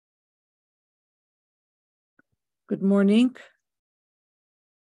Good morning.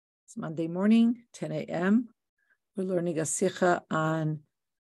 It's Monday morning, 10 a.m. We're learning a sikha on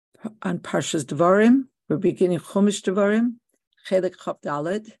Parshas Devarim. We're beginning Chumash Devarim, Chelek Chav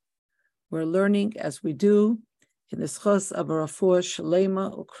Daled. We're learning, as we do, in the schos of a Rafua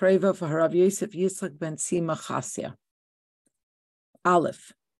Shalema Ukreva for Harav Yosef Yitzchak ben Sima Chasya.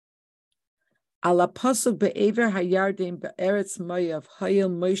 Aleph. Ala pasuk be'ever hayardim be'eretz moyav hayil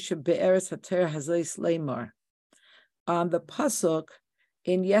Moshe be'eretz hater hazais leimar. On the pasuk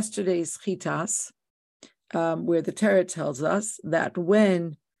in yesterday's chitas, where the Torah tells us that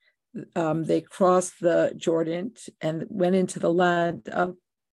when they crossed the Jordan and went into the land of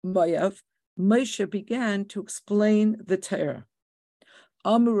Moav, Moshe began to explain the Torah.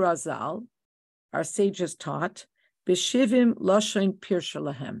 Amur Razal, our sages taught, b'shivim lashon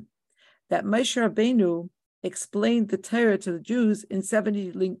pirshalahem, that Moshe Rabbeinu explained the Torah to the Jews in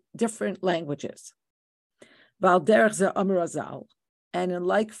 70 different languages. Val derech ze Amur Razal, and in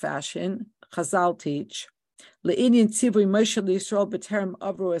like fashion, Chazal teach, le'inyan tzivui Moshe l'Yisrael b'terem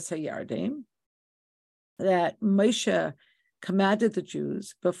avru es hayardim, that Moshe commanded the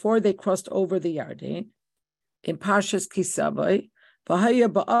Jews before they crossed over the Yarden in Parshas Kisavai, v'haya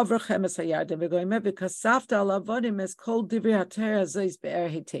ba'avrachem es hayardim v'goyimeh v'kasafta al avodim es kol divrei haTorah zois be'er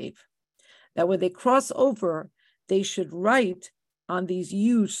hetev, that when they cross over, they should write on these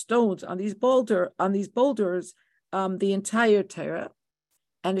huge stones, on these boulders, the entire Torah,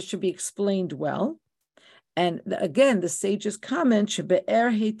 and it should be explained well. And again, the sages comment, shebe'er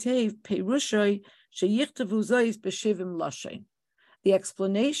hetev perushoi sheyichtavu zois b'shivim lashon. The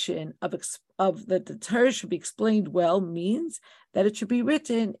explanation of that the Torah should be explained well means that it should be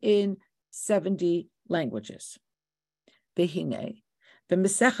written in 70 languages. Behine,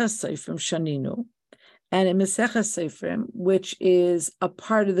 b'meseches seifrim shaninu, and in Meseches Seifrim, which is a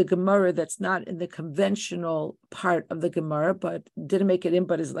part of the Gemara that's not in the conventional part of the Gemara, but didn't make it in,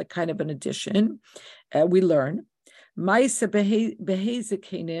 but is like kind of an addition, we learn, Ma'isa behe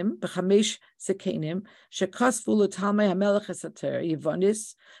zekenim, b'chamesh zekenim, shekasvu l'talmei hamelech esater,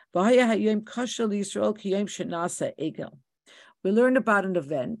 Yivonis, v'haya hayom kasha l'Yisrael kiyom shenasa egel. We learned about an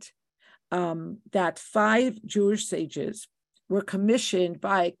event that 5 Jewish sages were commissioned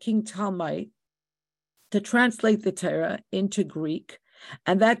by King Talmai to translate the Torah into Greek,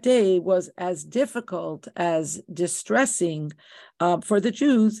 and that day was as difficult, as distressing for the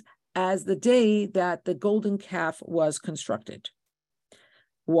Jews as the day that the golden calf was constructed.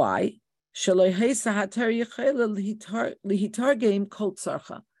 Why? Because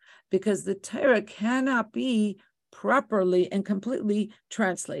the Torah cannot be properly and completely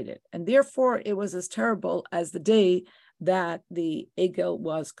translated, and therefore it was as terrible as the day that the Egel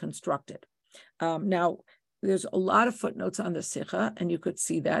was constructed. Now, there's a lot of footnotes on the Sikha, and you could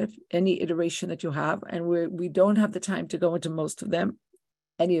see that if any iteration that you have, and we don't have the time to go into most of them,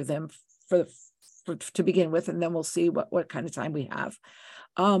 any of them to begin with, and then we'll see what kind of time we have.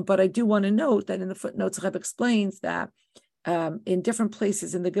 But I do want to note that in the footnotes, Reb explains that in different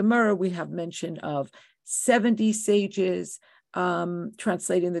places in the Gemara, we have mention of 70 sages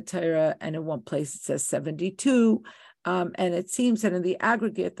translating the Torah, and in one place it says 72. And it seems that in the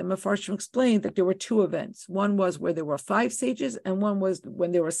aggregate, the Mefarshim explained that there were 2 events. One was where there were 5 sages, and one was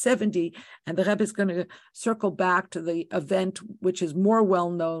when there were 70. And the Rebbe is going to circle back to the event, which is more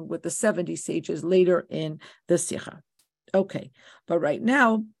well-known with the 70 sages later in the Sikha. Okay, but right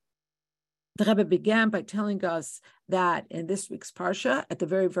now, the Rebbe began by telling us that in this week's Parsha, at the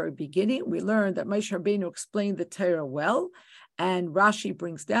very, very beginning, we learned that Moshe Rabbeinu explained the Torah well, and Rashi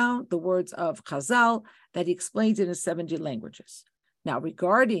brings down the words of Chazal that he explains it in 70 languages. Now,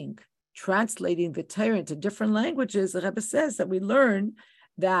 regarding translating the Torah into different languages, the Rebbe says that we learn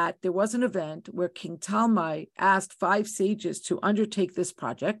that there was an event where King Talmai asked 5 sages to undertake this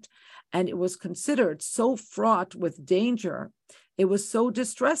project, and it was considered so fraught with danger, it was so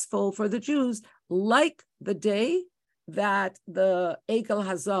distressful for the Jews, like the day that the Egel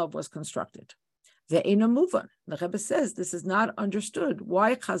Hazav was constructed. The Rebbe says this is not understood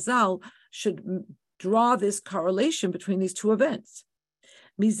why Chazal should draw this correlation between these 2 events.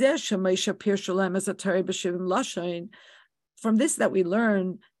 From this that we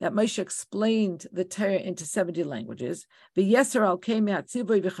learn that Moshe explained the Torah into 70 languages,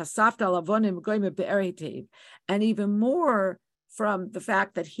 and even more from the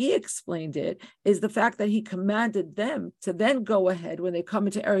fact that he explained it is the fact that he commanded them to then go ahead when they come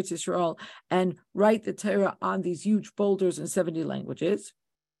into Eretz Yisrael and write the Torah on these huge boulders in 70 languages.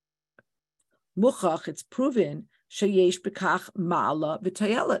 Muchach, it's proven, sheyesh b'kach ma'ala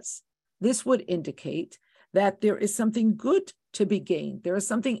v'tayeles. This would indicate that there is something good to be gained. There is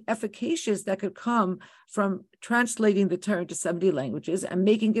something efficacious that could come from translating the Torah into 70 languages and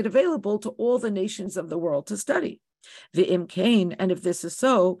making it available to all the nations of the world to study. V'im kain, and if this is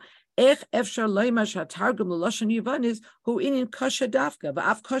so, ech efshar loymar shatargum l'lashon Yavanis hu inin kasha dafka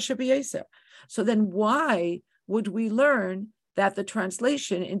v'af kasha b'yeser. So then why would we learn that the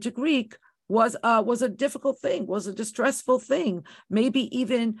translation into Greek was a difficult thing, was a distressful thing, maybe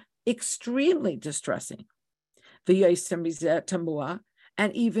even extremely distressing? And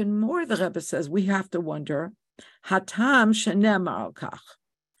even more, the Rebbe says, we have to wonder, hatam shenemar al kach.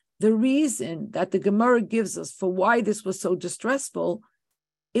 The reason that the Gemara gives us for why this was so distressful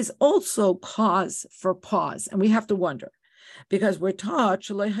is also cause for pause. And we have to wonder, because we're taught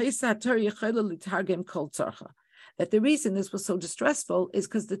that the reason this was so distressful is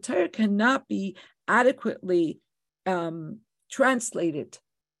because the Torah cannot be adequately translated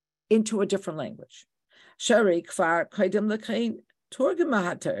into a different language.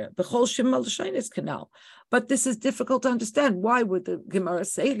 But this is difficult to understand. Why would the Gemara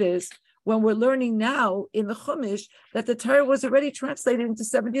say this when we're learning now in the Chumash that the Torah was already translated into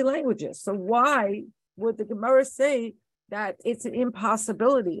 70 languages? So why would the Gemara say that it's an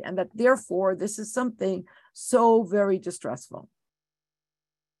impossibility and that therefore this is something so very distressful?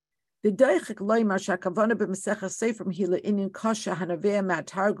 The Deichik Loimar Shakavana b'Mesechah Seifrim Hila Inin Kasha Hanavea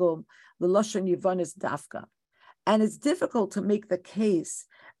Matargum L'Lashon Yavanis Dafka. And it's difficult to make the case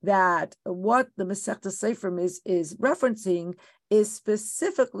that what the Masechta Seifrim is referencing is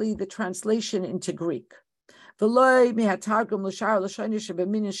specifically the translation into Greek.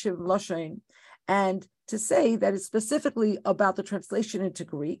 And to say that it's specifically about the translation into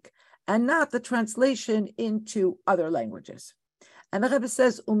Greek and not the translation into other languages. And the Rebbe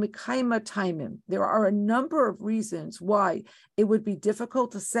says, "Umikaima taimim." There are a number of reasons why it would be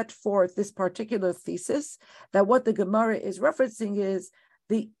difficult to set forth this particular thesis, that what the Gemara is referencing is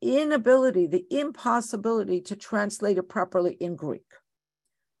the inability, the impossibility to translate it properly in Greek.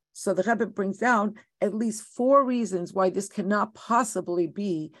 So the Rebbe brings down at least 4 reasons why this cannot possibly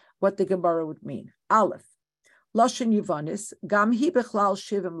be what the Gemara would mean. Aleph, Lashon Yavanis, gam hi bechlal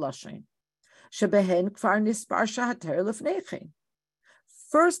shivim lashon, shebehen kfar nispar shahater lefneichen.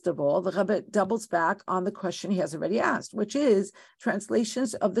 First of all, the Rebbe doubles back on the question he has already asked, which is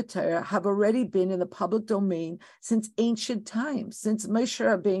translations of the Torah have already been in the public domain since ancient times, since Moshe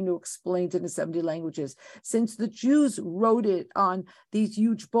Rabbeinu explained it in 70 languages, since the Jews wrote it on these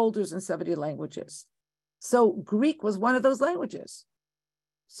huge boulders in 70 languages. So Greek was one of those languages.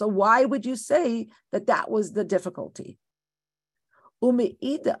 So why would you say that that was the difficulty?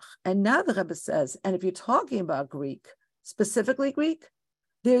 Umeidach, and now the Rebbe says, and if you're talking about Greek, specifically Greek,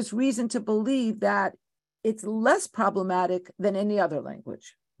 there's reason to believe that it's less problematic than any other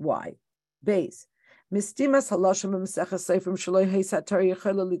language. Why? Base. From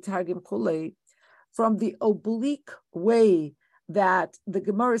the oblique way that the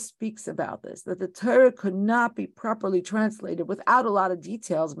Gemara speaks about this, that the Torah could not be properly translated without a lot of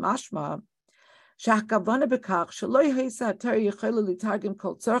details, mashma,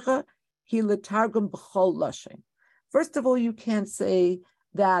 first of all, you can't say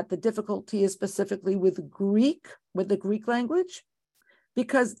that the difficulty is specifically with Greek, with the Greek language,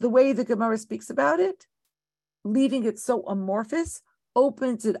 because the way the Gemara speaks about it, leaving it so amorphous,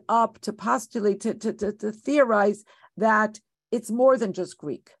 opens it up to postulate, to theorize that it's more than just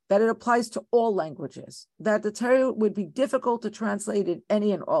Greek, that it applies to all languages, that the Torah would be difficult to translate in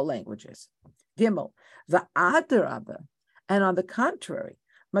any and all languages. Gimel, va'adarabba, and on the contrary,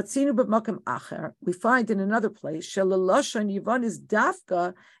 Matzinu b'makam acher, we find in another place, Shelaloshon Yavanis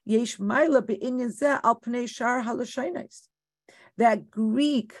dafka yesh maila be'inyan zeh al pnei shar halashonos. That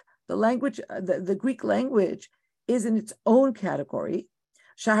Greek, the language, the Greek language, is in its own category.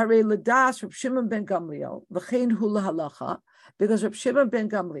 Shaharei ladas Reb Shimon ben Gamliel v'chein hu lahalacha, because Reb Shimon ben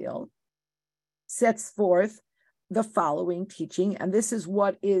Gamliel sets forth the following teaching, and this is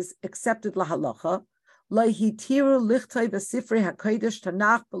what is accepted lahalacha. That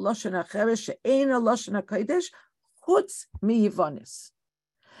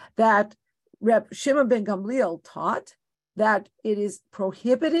Reb Shimon ben Gamliel taught that it is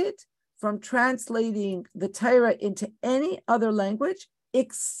prohibited from translating the Torah into any other language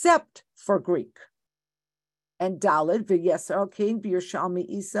except for Greek. And Daled v'yeser al kein b'Yerushalmi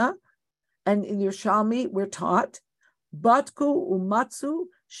Isa, and in Yerushalmi we're taught Batku umatzu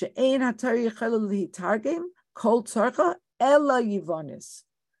she'ein haTorah yichel litargem kol tzarcha ela yivanis.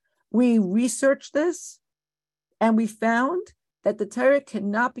 We researched this, and we found that the Torah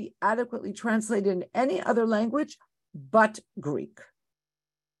cannot be adequately translated in any other language but Greek.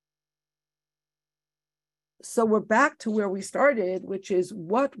 So we're back to where we started, which is,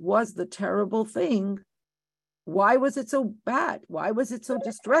 what was the terrible thing? Why was it so bad? Why was it so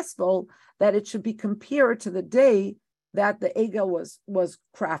distressful that it should be compared to the day that the egel was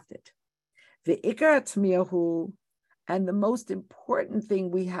crafted? The ikar tmiyahu, and the most important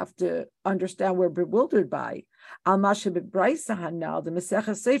thing we have to understand, we're bewildered by, al masha bebraisa hanal, the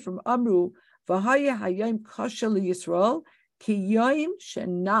Masechah Sefer Amru, v'haya hayom kosher liyisrael ki yom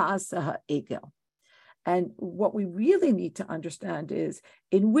shena'asa ha'egel. And what we really need to understand is,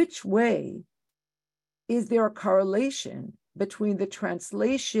 in which way is there a correlation between the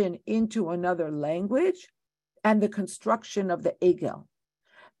translation into another language and the construction of the egel?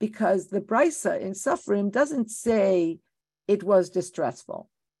 Because the Brisa in Sufrim doesn't say it was distressful.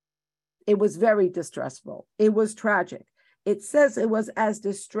 It was very distressful. It was tragic. It says it was as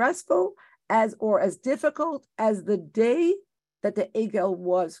distressful as, or as difficult as, the day that the egel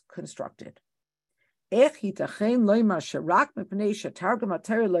was constructed. How can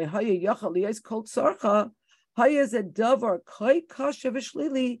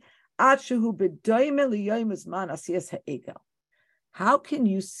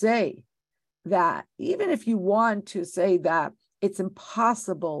you say that, even if you want to say that it's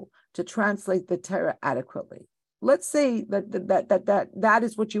impossible to translate the Torah adequately? Let's say that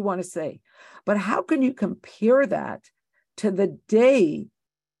is what you want to say. But how can you compare that to the day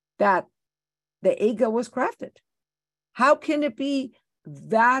that the egel was crafted? How can it be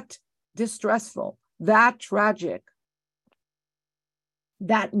that distressful, that tragic,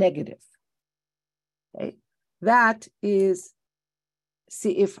 that negative? Okay. That is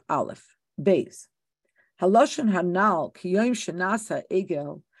Seif Aleph, Beis. Haloshen Hanal Kiyom Shenasa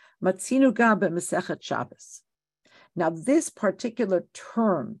Egel Matzinu Gam B'Masechet Shabbos. Now, this particular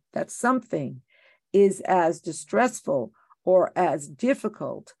term, that something is as distressful or as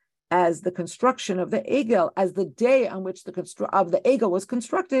difficult as the construction of the egel, as the day on which the egel was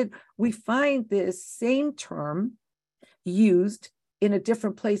constructed, we find this same term used in a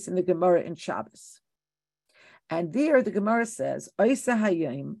different place in the Gemara in Shabbos. And there the Gemara says, Oisa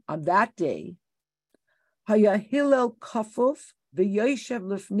Hayim, on that day, Haya Hillel Kafuf v'Yoshev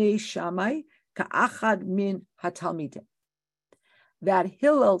Lifnei Shammai ka'achad min hatalmidim. That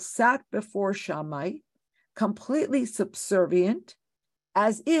Hillel sat before Shammai, completely subservient,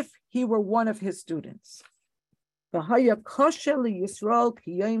 as if he were one of his students. And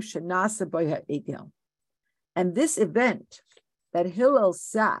this event, that Hillel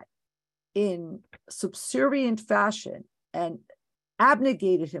sat in subservient fashion and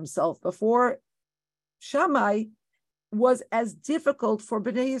abnegated himself before Shammai, was as difficult for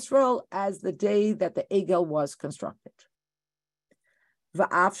Bnei Yisrael as the day that the egel was constructed.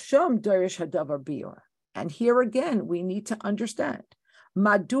 And here again, we need to understand,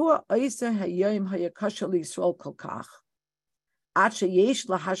 Madua Oisa Hayom Hayakasha Yisrael Kolkach, Yesh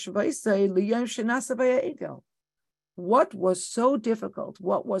Lahashvaisa Liyom Shenasa Egel. What was so difficult?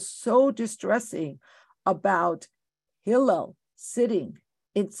 What was so distressing about Hillel sitting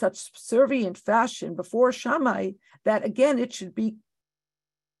in such subservient fashion before Shammai, that again it should be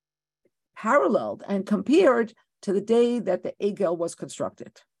paralleled and compared to the day that the egel was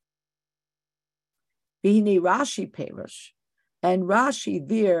constructed? Bihini Rashi Perush. And Rashi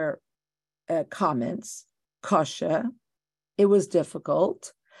there comments, Kasha, it was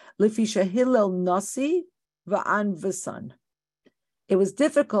difficult. Lefisha Hillel Nasi va'an v'san. It was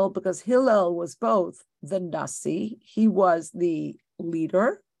difficult because Hillel was both the Nasi, he was the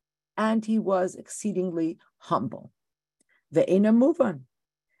leader, and he was exceedingly humble. Ve'ena muvan.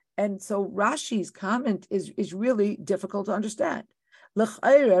 And so Rashi's comment is really difficult to understand.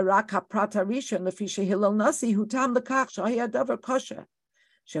 L'chayre rak ha'prat harishon lefisha Hillel Nasi hutam lekach shahaya davar kosher.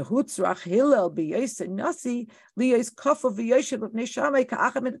 Shehutzrach Hillel b'yoseh Nasi liyos kofa v'yoshev l'fnei Shammai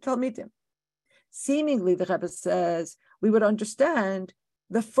ka'achad min talmidim. Seemingly, the Rebbe says, we would understand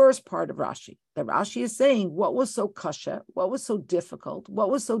the first part of Rashi. That Rashi is saying what was so kasha, what was so difficult, what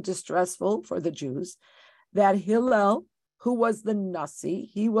was so distressful for the Jews, that Hillel, who was the Nasi,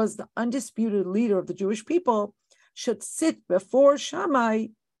 he was the undisputed leader of the Jewish people, should sit before Shammai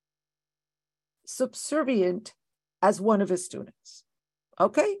subservient as one of his students.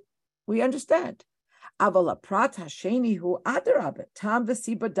 Okay, we understand. Aval aprat hasheni hu adarabah tam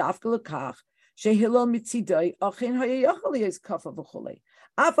v'siba dafka lekach shehillel mitzidai achin hayayachal yez kafa v'chulei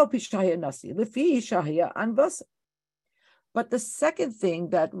afal pishaya nasi lefi shahaya anvasa. But the second thing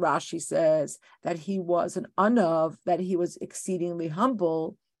that Rashi says, that he was an anav, that he was exceedingly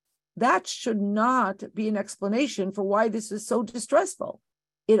humble, that should not be an explanation for why this is so distressful.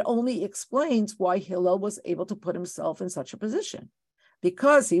 It only explains why Hillel was able to put himself in such a position.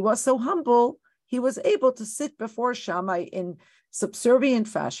 Because he was so humble, he was able to sit before Shammai in subservient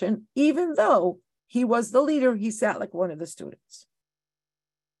fashion, even though he was the leader. He sat like one of the students.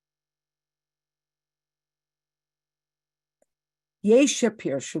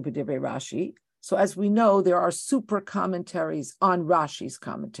 Yeshapir Shubidivei Rashi. So as we know, there are super commentaries on Rashi's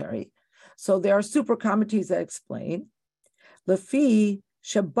commentary. So there are super commentaries that explain Lefi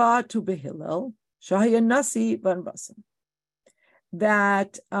Shabbatu Behillel Shahaya Nasi Van Basim.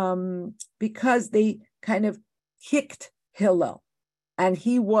 That because they kind of kicked Hillel, and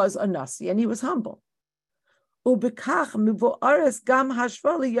he was a Nasi, and he was humble. Ubekach mivoares gam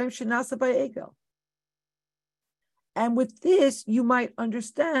hashvali yom shenasa ba'egel. And with this, you might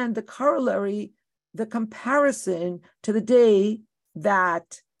understand the corollary, the comparison to the day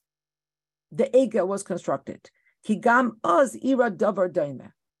that the Egel was constructed. Higam az ira davar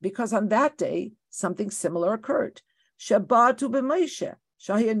daime, because on that day, something similar occurred. Shabbatu b'Moshe,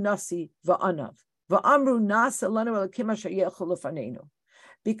 shahir nasi va'anav, va'amru nasa lanu elakim asher yechol lefanenu.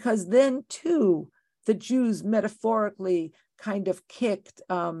 Because then, too, the Jews metaphorically kind of kicked,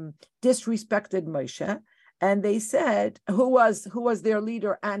 disrespected Moshe, and they said, who was their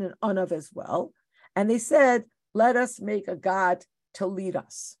leader and an Anav as well, and they said, let us make a God to lead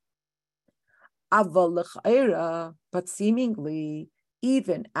us. But seemingly,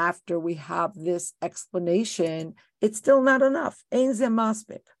 even after we have this explanation, it's still not enough. Ein ze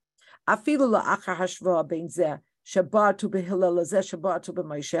maspik. Afilu la'achar hashva bein zeh Shabbatu behillel lezeh Shabbatu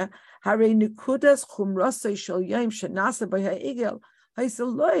b'Moshe harei nikudas chumrasei shel yom shenasa b'ha'egel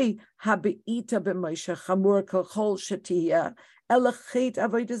ha'isaloi habeita b'Moshe chamur kachol shetiyah elachet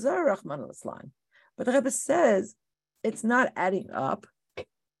avodah zarah rachman l'slan. But the Rebbe says it's not adding up.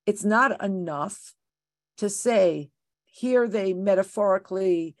 It's not enough to say here they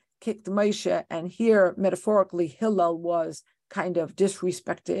metaphorically kicked Moshe, and here metaphorically Hillel was kind of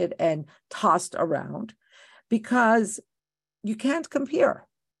disrespected and tossed around, because you can't compare.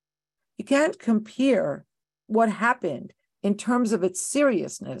 You can't compare what happened in terms of its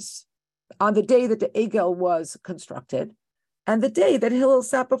seriousness on the day that the Egel was constructed and the day that Hillel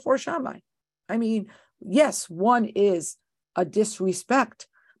sat before Shammai. I mean, yes, one is a disrespect,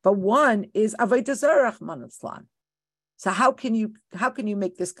 but one is avodah zarah rachman l'slan. So how can you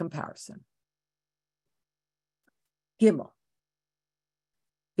make this comparison? Gimel.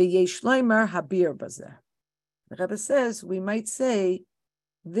 V'yesh loimer habir bazeh. The Rebbe says we might say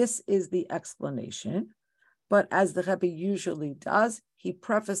this is the explanation, but as the Rebbe usually does, he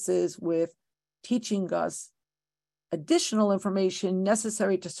prefaces with teaching us additional information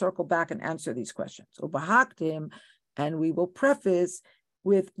necessary to circle back and answer these questions. Ubahaktim, and we will preface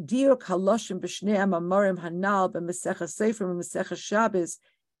with diuk haloshim b'shnei amarim hanal b'meseches sefer b'meseches Shabbos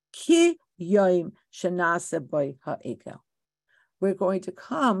ki yom shenase by ha'egel. We're going to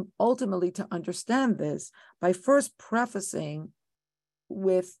come ultimately to understand this by first prefacing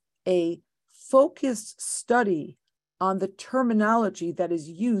with a focused study on the terminology that is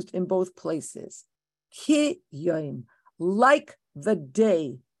used in both places. Ki yom, like the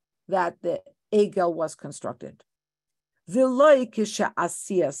day that the Egel was constructed. V'loi kisha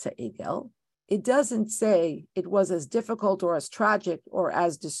asiya se'egel. It doesn't say it was as difficult or as tragic or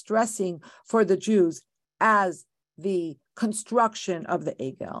as distressing for the Jews as the construction of the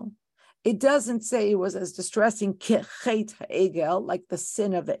Egel. It doesn't say it was as distressing kechet ha'egel, like the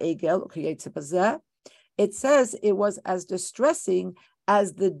sin of the Egel. It says it was as distressing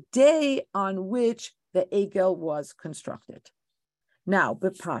as the day on which the Egel was constructed. Now,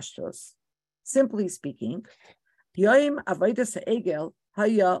 b'pashtos, simply speaking, Yom avodas ha'egel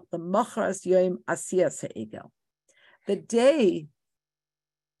haya l'machras yom asiyas ha'egel. The day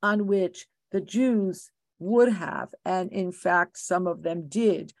on which the Jews would have, and in fact some of them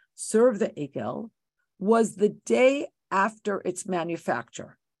did, serve the Egel, was the day after its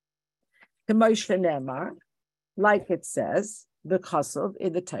manufacture. Like it says, the Chasov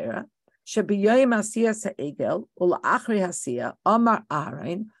in the Torah, Shebiyom asiyas ha'egel ula'achri hasiya amar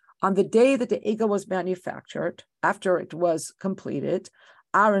Aaron. On the day that the Egel was manufactured, after it was completed,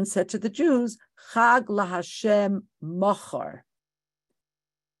 Aaron said to the Jews, Chag laHashem machar.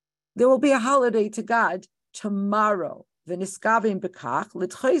 There will be a holiday to God tomorrow. V'niskavim bekach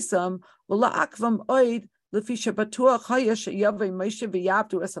l'tchaisam v'la'akvam oid l'fi shebatuach haya sheyavei Moshe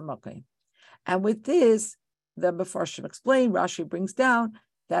v'yavdu es hamakim. And with this, the Mefarshim explain, Rashi brings down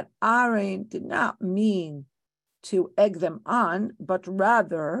that Aaron did not mean to egg them on, but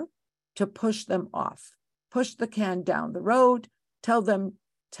rather to push them off, push the can down the road, tell them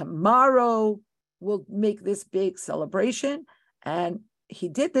tomorrow we'll make this big celebration. And he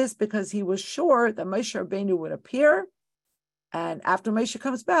did this because he was sure that Moshe Rabbeinu would appear. And after Moshe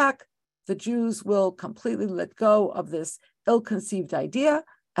comes back, the Jews will completely let go of this ill-conceived idea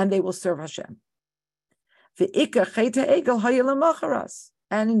and they will serve Hashem. And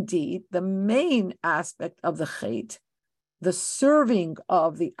indeed, the main aspect of the chet, the serving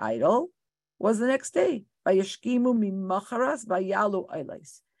of the idol, was the next day. They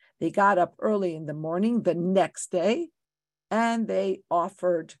got up early in the morning the next day and they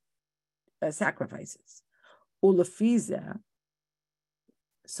offered sacrifices.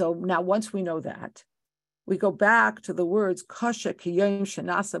 So now once we know that, we go back to the words kasha kiyom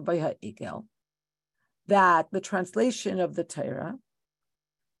shenasa b'ha'igel, that the translation of the Torah,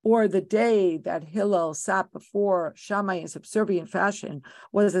 or the day that Hillel sat before Shammai in subservient fashion,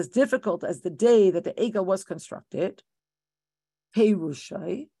 was as difficult as the day that the Egel was constructed.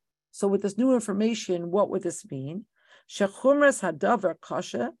 Peirushai. So with this new information, what would this mean? Shechumras hadavar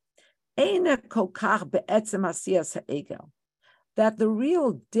kasha eina kolkach be'etzem asiyas ha'egel. That the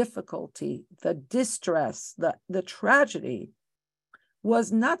real difficulty, the distress, the tragedy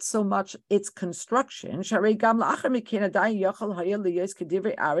was not so much its construction, because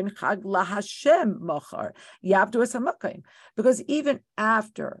even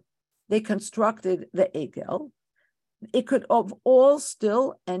after they constructed the Egel, it could have all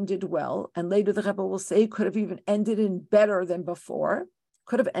still ended well, and later the Rebbe will say it could have even ended in better than before,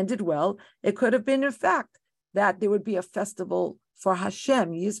 could have ended well. It could have been, in fact, that there would be a festival for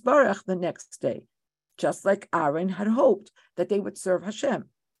Hashem, Yisbarach, the next day, just like Aaron had hoped that they would serve Hashem.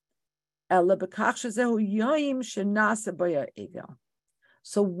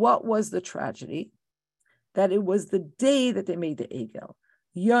 So what was the tragedy? That it was the day that they made the Egel.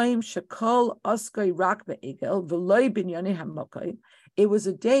 It was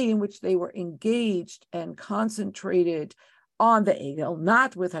a day in which they were engaged and concentrated on the Egel,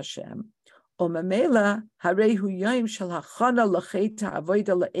 not with Hashem.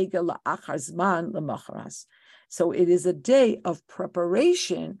 So it is a day of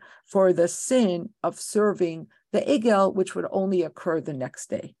preparation for the sin of serving the Egel, which would only occur the next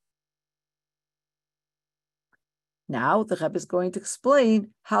day. Now the Rebbe is going to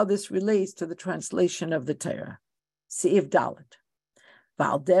explain how this relates to the translation of the Torah. Seif Dalet.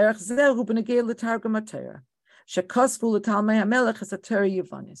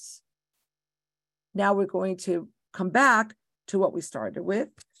 Now we're going to come back to what we started with,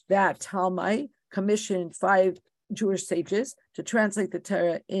 that Talmai commissioned 5 Jewish sages to translate the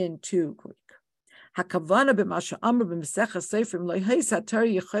Torah into Greek.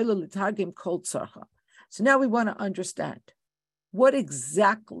 So now we want to understand what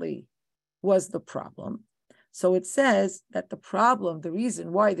exactly was the problem. So it says that the problem, the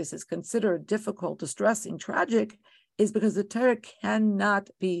reason why this is considered difficult, distressing, tragic, is because the Torah cannot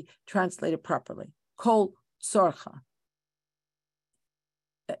be translated properly. Kol tzorcha,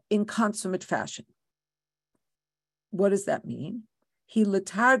 in consummate fashion. What does that mean? Hi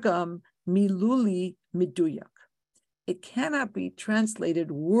letargam miluli miduyak. It cannot be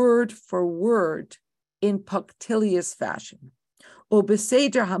translated word for word in punctilious fashion. And the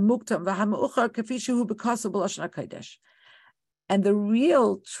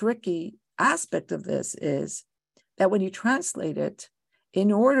real tricky aspect of this is that when you translate it, in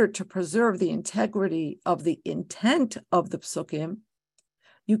order to preserve the integrity of the intent of the psukim,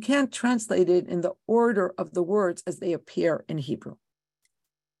 you can't translate it in the order of the words as they appear in Hebrew.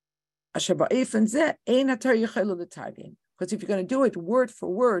 Because if you're going to do it word for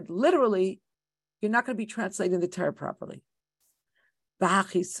word, literally, you're not going to be translating the Torah properly.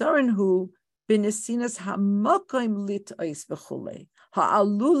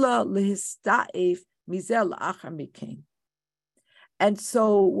 And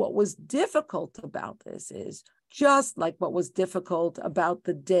so what was difficult about this is, just like what was difficult about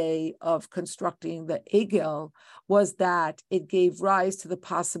the day of constructing the Egel, was that it gave rise to the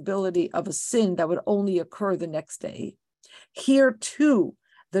possibility of a sin that would only occur the next day. Here too,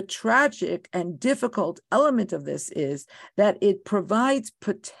 the tragic and difficult element of this is that it provides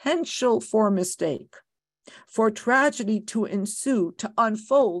potential for mistake, for tragedy to ensue, to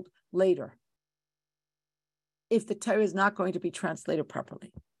unfold later, if the Torah is not going to be translated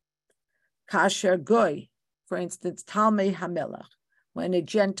properly. Kasher goy, for instance, Talmei Hamelach, when a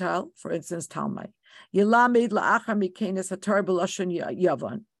Gentile, for instance, Talmei, Yilamed la'achar mikenes haTorah b'lashon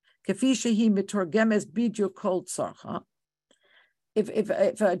Yavon, kefi shehi mitorgemes bidyu kol tzarcha. If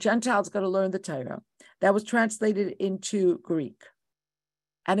a Gentile is going to learn the Torah, that was translated into Greek,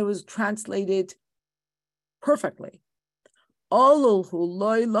 and it was translated perfectly.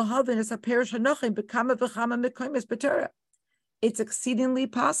 It's exceedingly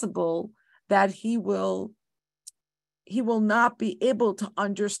possible that he will not be able to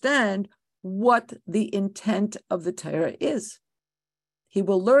understand what the intent of the Torah is. He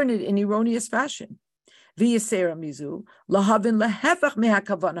will learn it in erroneous fashion. Not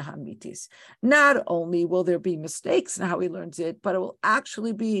only will there be mistakes in how he learns it, but it will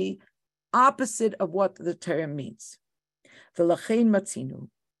actually be opposite of what the Torah means. And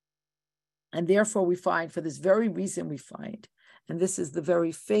therefore we find, for this very reason we find, and this is the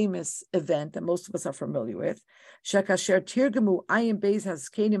very famous event that most of us are familiar with,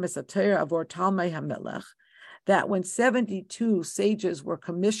 that when 72 sages were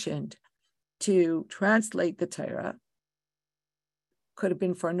commissioned to translate the Torah, could have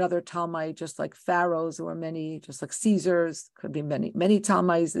been for another Talmud, just like pharaohs, or many, just like Caesars, could be many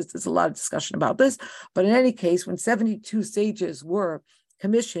Talmuds. There's a lot of discussion about this. But in any case, when 72 sages were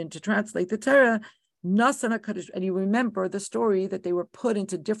commissioned to translate the Torah, and you remember the story that they were put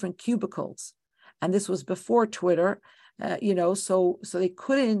into different cubicles. And this was before Twitter, so they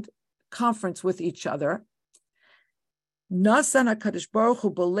couldn't conference with each other. Nasan HaKadosh Baruch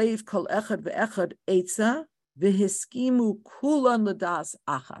Hu b'leiv kol echad ve'echad eitza v'hiskimu kulan l'das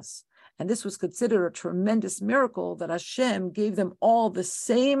achas. And this was considered a tremendous miracle that Hashem gave them all the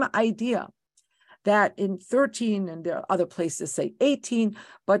same idea. That in 13, and there are other places say 18,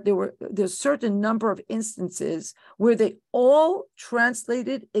 but there's a certain number of instances where they all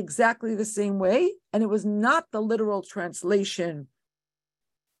translated exactly the same way, and it was not the literal translation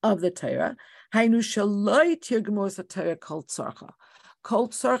of the Torah. Hainu shaloi tirgamos Torah kol tzarcha. Kol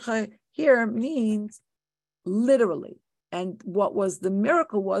tzarcha here means literally, and what was the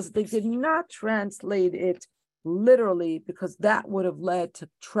miracle was they did not translate it literally, because that would have led to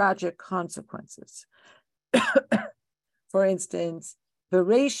tragic consequences. For instance,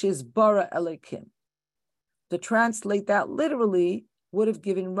 Bereshis bara Elokim. To translate that literally would have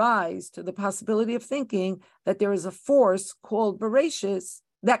given rise to the possibility of thinking that there is a force called Bereshis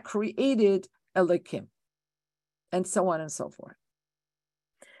that created Elokim, and so on and so forth.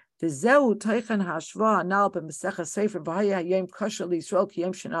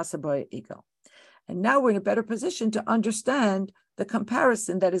 And now we're in a better position to understand the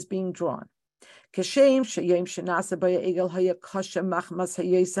comparison that is being drawn. Just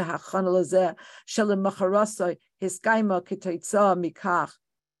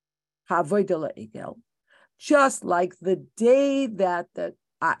like the day that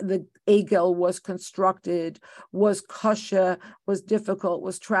the egel was constructed, was kasha, was difficult,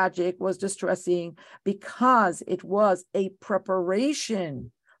 was tragic, was distressing, because it was a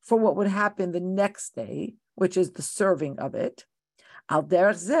preparation for what would happen the next day, which is the serving of it. In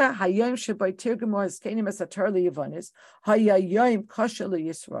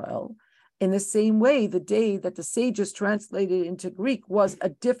the same way, the day that the sages translated into Greek was a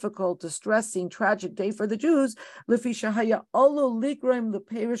difficult, distressing, tragic day for the Jews,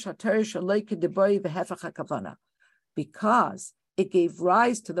 because it gave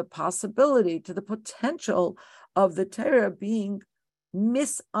rise to the possibility, to the potential of the Torah being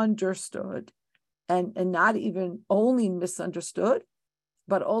misunderstood, and not even only misunderstood,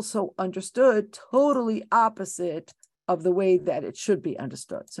 but also understood totally opposite of the way that it should be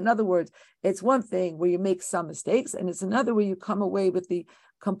understood. So in other words, it's one thing where you make some mistakes, and it's another where you come away with the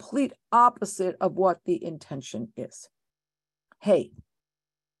complete opposite of what the intention is. Hey.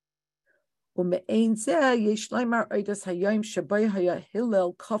 And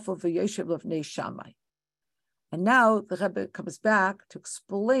now the Rebbe comes back to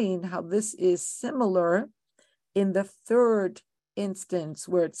explain how this is similar in the third instance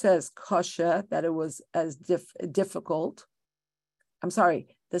where it says kasha, that it was as difficult. I'm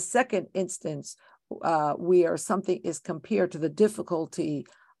sorry, the second instance where something is compared to the difficulty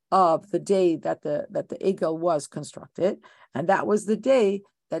of the day that the egel was constructed, and that was the day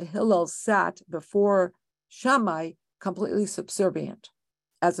that Hillel sat before Shammai completely subservient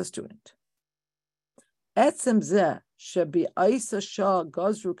as a student.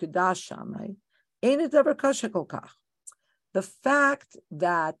 The fact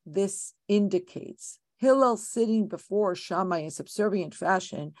that this indicates Hillel sitting before Shammai in subservient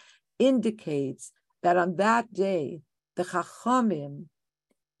fashion indicates that on that day the Chachamim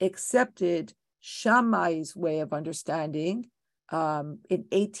accepted Shammai's way of understanding in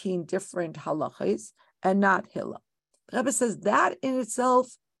 18 different halachas and not Hillel. The Rebbe says that in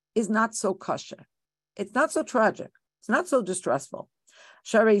itself is not so kasha. It's not so tragic. It's not so distressful.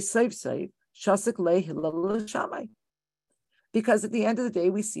 Sharei seif seif shasik le Hillel Shammai. Because at the end of the day,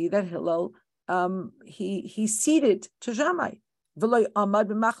 we see that Hillel, he ceded to Shammai,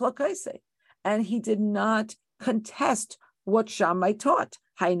 and he did not contest what Shammai taught.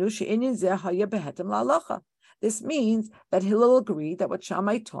 This means that Hillel agreed that what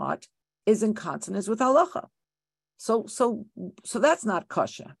Shammai taught is in consonance with halacha. So that's not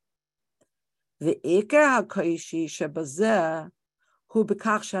kosher. The ikar hakoishi shebazeh hu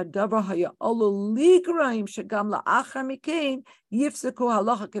bekach shadavar haya olu ligraim shegam la'achar mikein yifseku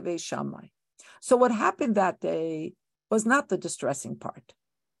halacha kevei shamai. So what happened that day was not the distressing part,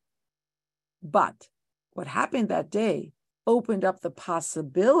 but what happened that day opened up the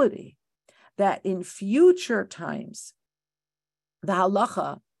possibility that in future times the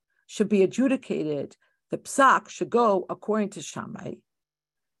halacha should be adjudicated. The psak should go according to Shammai,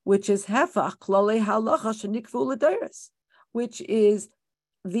 which is hefach klolei halacha shenikvu l'deiros, which is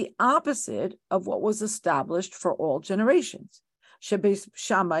the opposite of what was established for all generations. Shebeis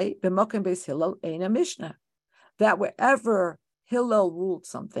Shammai b'mokem beis Hillel ein a mishnah. That wherever Hillel ruled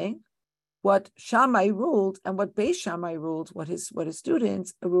something, what Shammai ruled and what Beis Shammai ruled, what his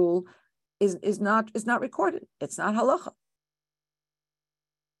students rule, is not recorded. It's not halacha.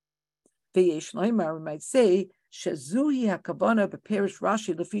 V'yesh loymar, we might say, shezuhi hakavana b'perish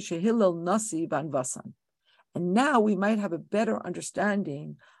Rashi lefisha Hillel nasi vanvasan. And now we might have a better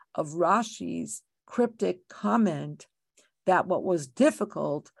understanding of Rashi's cryptic comment that what was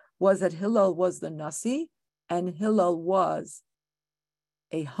difficult was that Hillel was the nasi and Hillel was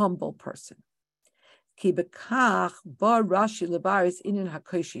a humble person. Ki bekach bar Rashi lebaris inin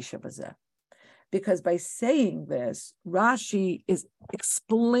hakoshi shebazeh. Because by saying this, Rashi is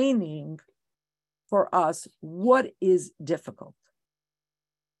explaining for us what is difficult.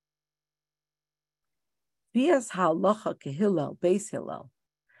 Bias halacha kehillel, Beis Hillel,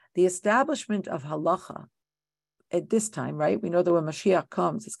 the establishment of halacha at this time, right? We know that when Mashiach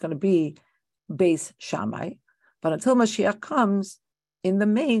comes, it's going to be Beis Shammai, but until Mashiach comes, in the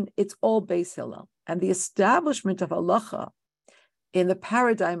main, it's all Beis Hillel. And the establishment of halacha in the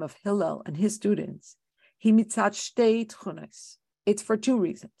paradigm of Hillel and his students, he mitzat shtei tchunos. It's for two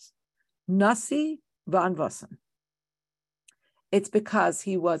reasons. Nasi v'anvasan. It's because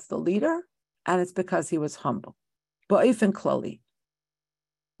he was the leader, and it's because he was humble. Ba'ifin klali.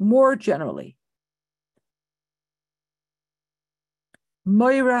 More generally,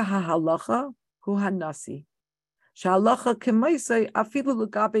 moira ha'halacha hu hanasi. Sha'halacha k'maisei afilu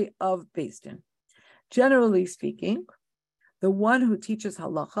l'gabe of Beis Din. Generally speaking, the one who teaches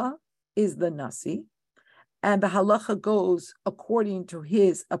halacha is the nasi, and the halacha goes according to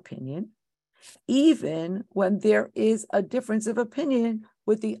his opinion, even when there is a difference of opinion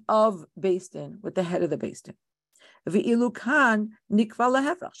with the of Beis Din, with the head of the Beis Din. V'ilu kan nikva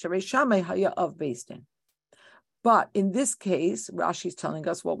lehefrach sharei Shammai haya of Beis Din. But in this case, Rashi is telling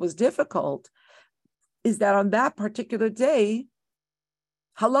us what was difficult is that on that particular day,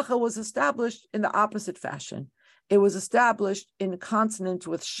 halacha was established in the opposite fashion. It was established in consonance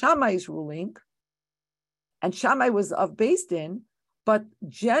with Shammai's ruling, and Shammai was of Beis Din, but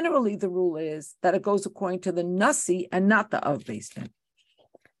generally the rule is that it goes according to the nasi and not the of Beis Din.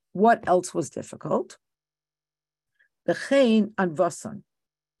 What else was difficult? The chen anvasan.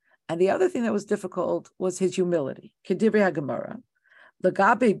 And the other thing that was difficult was his humility. Kedivrei HaGemara,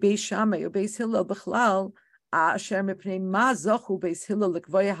 L'gabe Beis Shammai or Beis Hillel b'chlal, asher mipnei ma zochu Beis Hillel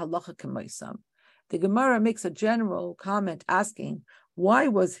l'kvoya halacha k'moisam. The Gemara makes a general comment asking, why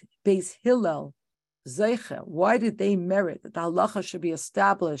was Beis Hillel zeiche? Why did they merit that the halacha should be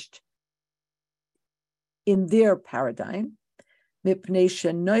established in their paradigm? Mipnei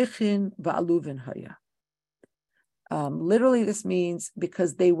shenoichin va'aluvin haya. Literally, this means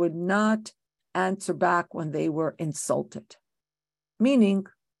because they would not answer back when they were insulted, meaning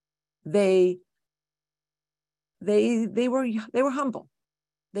they were humble.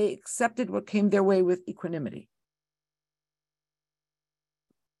 They accepted what came their way with equanimity.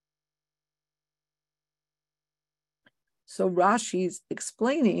 So Rashi's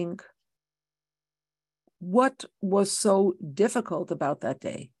explaining what was so difficult about that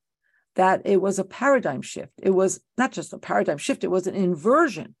day, that it was a paradigm shift. It was not just a paradigm shift, it was an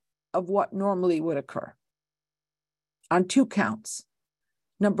inversion of what normally would occur on two counts.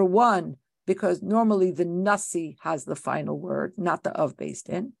 Number one, because normally the nasi has the final word, not the of Beis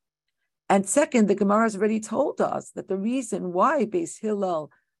Din. And second, the Gemara has already told us that the reason why Beis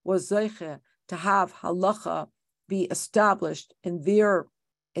Hillel was zeiche to have halacha be established in their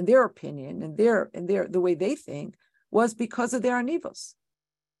opinion, in the way they think, was because of their anivos.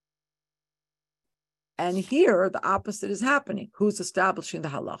 And here, the opposite is happening. Who's establishing the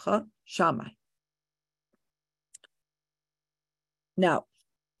halacha? Shammai. Now,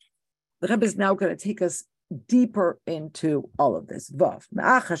 the Rebbe is now going to take us deeper into all of this.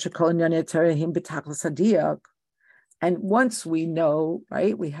 And once we know,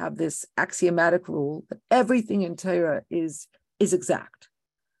 right, we have this axiomatic rule that everything in Torah is exact.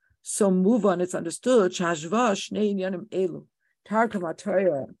 So move on, it's understood. Shahashva shnei inyanim elu. Targum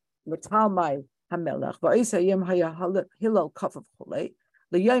HaTorah l'talmai hamelech. Va'isa yem haya hillel kafav chulei.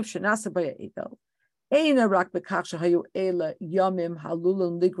 L'yom shenasa b'ya egel. Eina rak b'kach shahayu ela yamim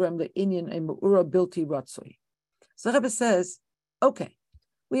halulun ligrem le'inyan and me'ura bilti ratzui. So the Rebbe says, okay,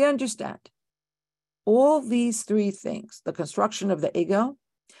 we understand. All these three things, the construction of the egel,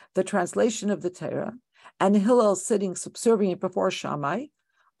 the translation of the Torah, and Hillel sitting subservient before Shammai,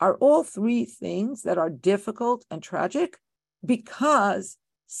 are all three things that are difficult and tragic because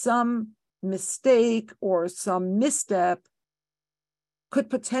some mistake or some misstep could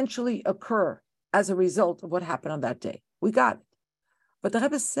potentially occur as a result of what happened on that day. We got it. But the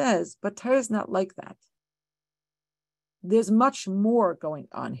Rebbe says, but Torah is not like that. There's much more going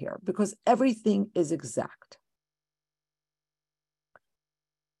on here because everything is exact.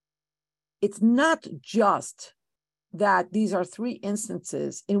 It's not just that these are three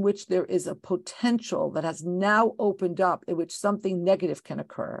instances in which there is a potential that has now opened up in which something negative can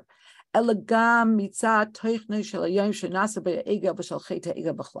occur. But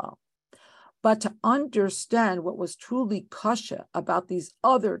to understand what was truly kasha about these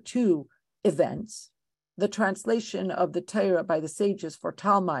other two events, the translation of the Torah by the sages for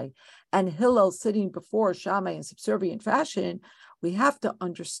Talmai and Hillel sitting before Shammai in subservient fashion, we have to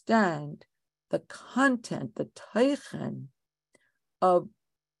understand the content, the teichen of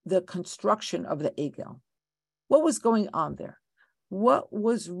the construction of the egel. What was going on there? What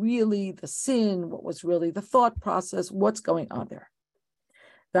was really the sin? What was really the thought process? What's going on there?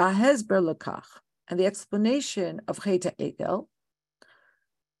 The hezber lekach, and the explanation of Chet egel,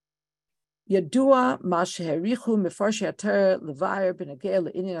 Yadua ma sheherichu mefarshei haTorah levayer b'negei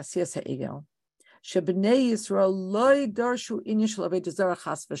le'inyan asiyas ha'egel. Shebnei Yisrael loy darshu inyan shel avodah zarah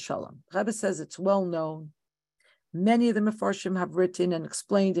chas v'shalom. Rebbe says it's well known. Many of the Mefarshim have written and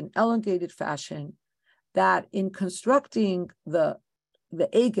explained in elongated fashion that in constructing the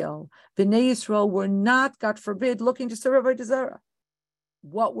Egel, Bnei Yisrael were not, God forbid, looking to serve avodah zarah.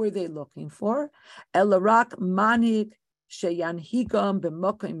 What were they looking for? Elarak manig sheyanhigam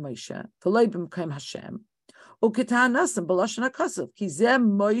b'mokim Moshe v'loy b'mokim Hashem.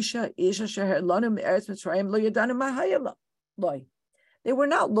 They were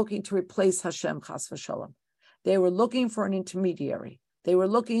not looking to replace Hashem chas v'shalom. They were looking for an intermediary. They were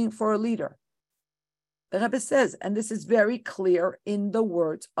looking for a leader. The Rebbe says, and this is very clear in the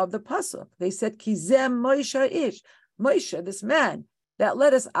words of the pasuk. They said, "Kizem Moshe ish." Moshe, this man that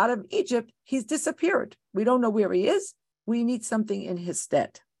led us out of Egypt, he's disappeared. We don't know where he is. We need something in his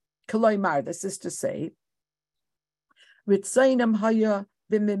stead. Koloimar, this is to say, what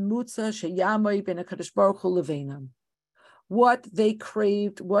they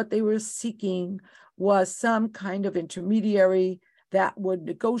craved, what they were seeking, was some kind of intermediary that would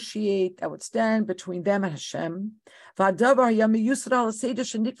negotiate, that would stand between them and Hashem.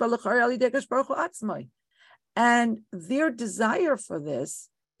 And their desire for this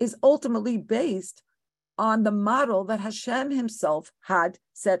is ultimately based on the model that Hashem himself had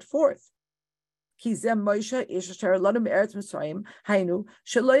set forth. Not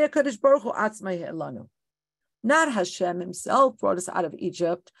Hashem himself brought us out of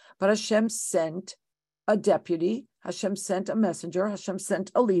Egypt, but Hashem sent a deputy, Hashem sent a messenger, Hashem sent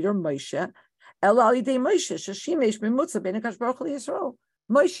a leader, Moshe.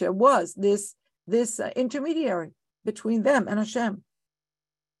 Moshe was this intermediary between them and Hashem.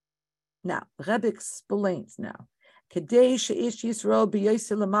 Now, Rebbe explains now. Kedei she'ish Yisrael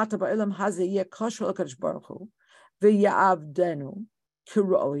b'yoseh lamata ba'olam hazeh yeh kosher l'kadosh baruch hu v'ya'avdenu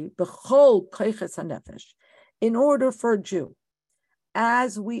kiroi b'chol koiches hanefesh. In order for a Jew,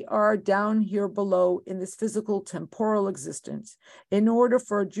 as we are down here below in this physical temporal existence, in order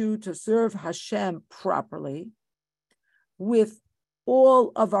for a Jew to serve Hashem properly with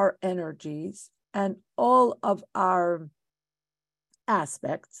all of our energies and all of our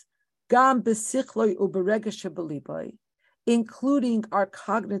aspects, including our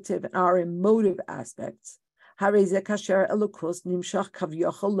cognitive and our emotive aspects. So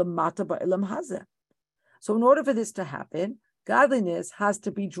in order for this to happen, godliness has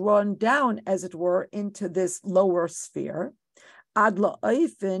to be drawn down, as it were, into this lower sphere,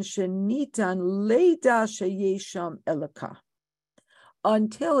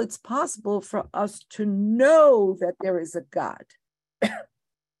 until it's possible for us to know that there is a God.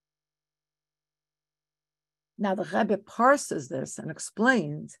 Now the Rebbe parses this and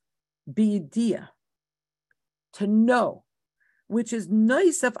explains b'yidia, to know, which is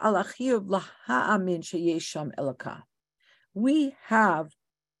noisef alachiv laha'amin sheyesham elaka. We have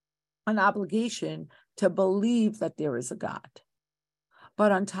an obligation to believe that there is a God.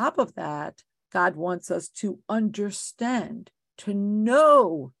 But on top of that, God wants us to understand, to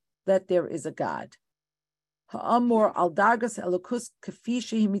know that there is a God. Ha'amor al dargas elokus kafi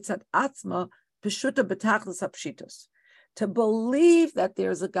shehi mitzat atzma peshuta betachlis hapshitos. To believe that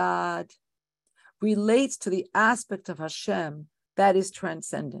there's a God relates to the aspect of Hashem that is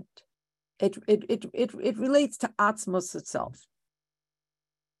transcendent. It relates to Atzmos itself,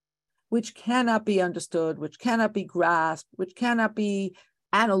 which cannot be understood, which cannot be grasped, which cannot be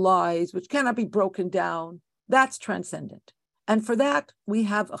analyzed, which cannot be broken down. That's transcendent. And for that, we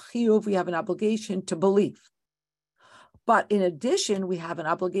have a chiyuv, we have an obligation to believe. But in addition, we have an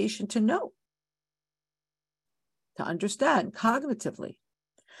obligation to know, to understand cognitively.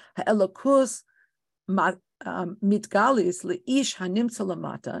 Ha'elokus mitgalis leish hanimtza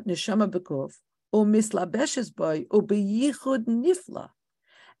lamata neshama beguf umislabeshes boy ubeyichud nifla.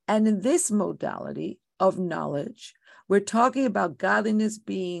 And in this modality of knowledge, we're talking about godliness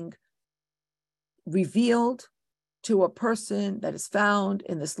being revealed to a person that is found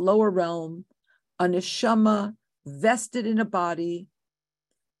in this lower realm, a neshama vested in a body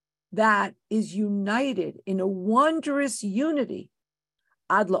that is united in a wondrous unity.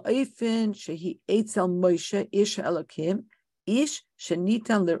 Ad la'ofen shehi etzel Moshe ish Elokim ish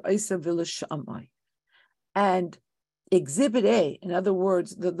shenitan l'reisa v'l'shamai. And Exhibit A, in other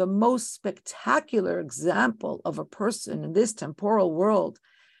words, the most spectacular example of a person in this temporal world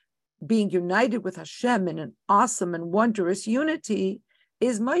being united with Hashem in an awesome and wondrous unity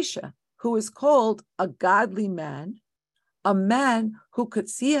is Moshe, who is called a godly man, a man who could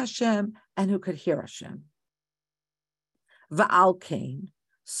see Hashem and who could hear Hashem. Va'al Kain,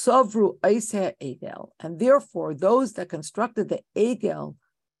 Sovru Eiseh Egel, and therefore those that constructed the Egel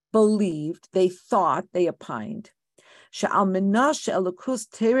believed, they thought, they opined, She'al menah she'elokus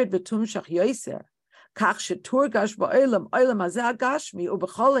tered v'tum shach yoser, kach she'turgash ba'olam olam hazeh hagashmi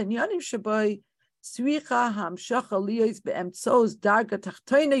u'b'chol inyanim sheboi tzricha hamshacha liyos be'emtzos darga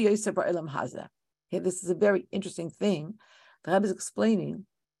tachtoina yoser ba'olam hazeh. Okay, this is a very interesting thing. The Rebbe is explaining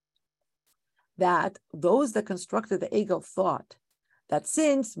that those that constructed the Egel thought that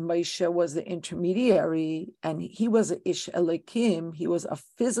since Moshe was the intermediary and he was an Ish Elokim, he was a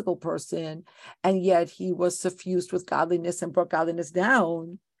physical person, and yet he was suffused with godliness and brought godliness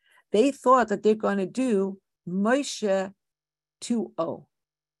down, they thought that they're going to do Moshe 2.0.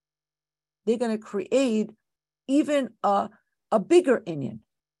 They're going to create even a bigger inyan.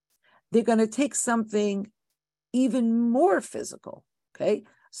 They're going to take something even more physical, okay?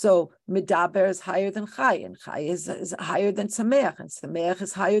 So Medaber is higher than Chai, and Chai is higher than Sameach, and Sameach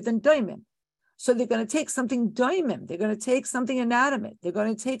is higher than Daimim. So they're going to take something Daimim, they're going to take something inanimate, they're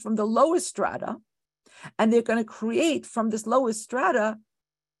going to take from the lowest strata, and they're going to create from this lowest strata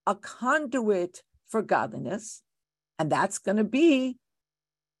a conduit for godliness, and that's going to be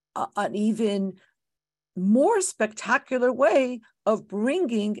an even more spectacular way of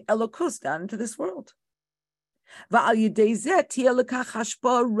bringing Elokus down into this world. And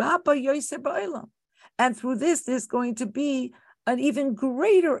through this, there's going to be an even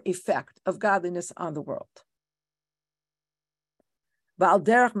greater effect of godliness on the world.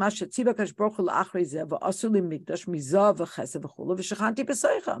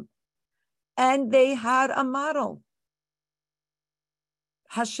 And they had a model.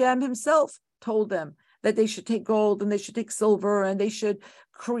 Hashem himself told them that they should take gold and they should take silver and they should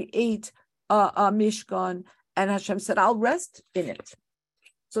create a mishkan. And Hashem said, I'll rest in it.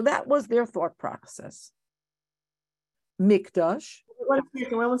 So that was their thought process. Mikdash.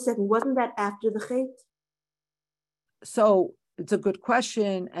 One second. Wasn't that after the Chet? So it's a good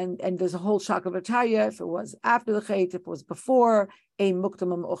question. And there's a whole shakavataya, if it was after the Chet, if it was before, a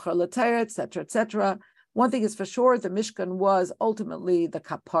muktamam ochar l'tayr, etc., etc. One thing is for sure, the Mishkan was ultimately the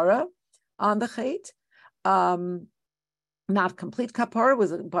kapara on the Chet. Not complete kapara,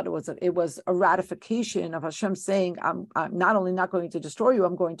 but it was a ratification of Hashem saying, I'm not only not going to destroy you,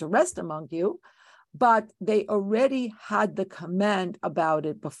 I'm going to rest among you. But they already had the command about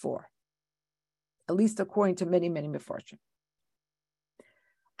it before, at least according to many, many Mefarshim.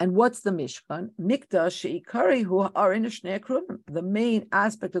 And what's the Mishkan? Mikdash she'ikari hu ha'arin shnei kruvim. The main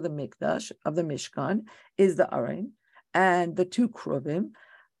aspect of the Mikdash, of the Mishkan, is the arin and the two kruvim,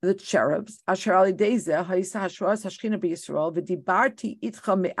 the cherubs. Asher ali dezeh ha'isa hashras hashchina b'Yisrael v'dibarti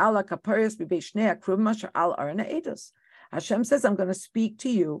itcha me'ala kaparis b'bei shnei kruvim asher al arin ha'edos. Hashem says, I'm going to speak to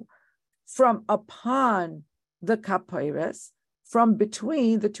you from upon the kapiris, from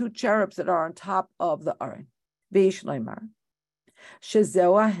between the two cherubs that are on top of the arin. V'yish leimar.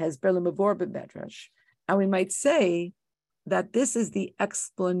 Shezewa hezber lemavor b'medrash. And we might say that this is the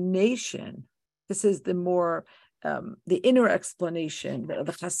explanation. This is the more the inner explanation. The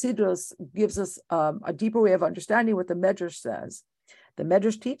Chassidus gives us a deeper way of understanding what the Medrash says. The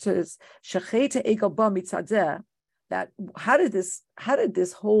Medrash teaches that how did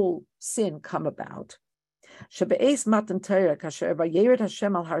this whole sin come about?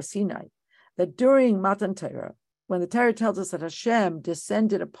 That during Matan Torah, when the Torah tells us that Hashem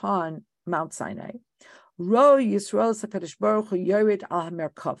descended upon Mount Sinai, Bnei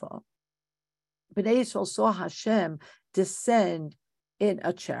Yisrael saw Hashem descend in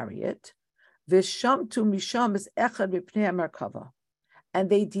a chariot, and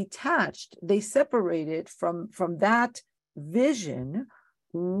they detached, they separated from that vision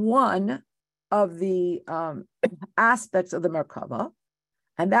one of the aspects of the Merkava,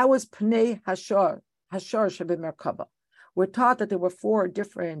 and that was Pnei Hashar Shebe Merkava. We're taught that there were 4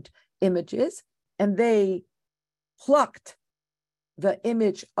 different images, and they plucked the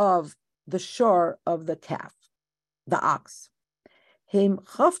image of the shore of the calf, the ox.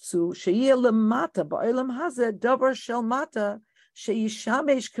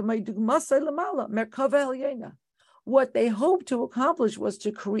 What they hoped to accomplish was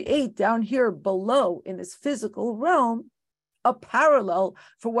to create down here below in this physical realm a parallel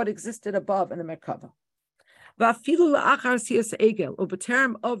for what existed above in the Merkava.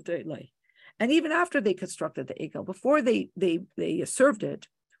 And even after they constructed the Egel, before they served it,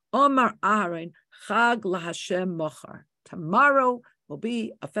 Omar Aaron Chag LaHashem Mochar. Tomorrow will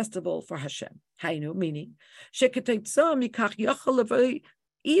be a festival for Hashem. Hainu, meaning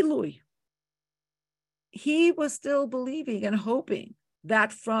he was still believing and hoping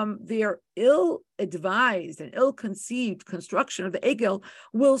that from their ill-advised and ill-conceived construction of the Egel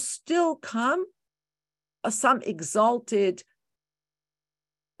will still come some exalted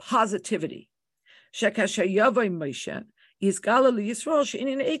positivity.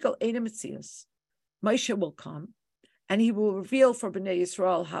 Moshe will come and he will reveal for Bnei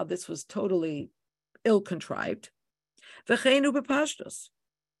Yisrael how this was totally ill-contrived.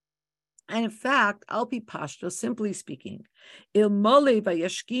 And in fact, I'll be pashto, simply speaking, if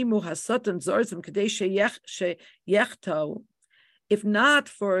not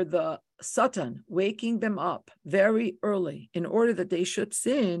for the Satan waking them up very early in order that they should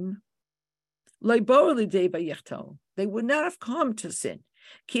sin, they would not have come to sin.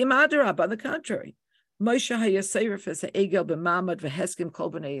 On the contrary, Moshe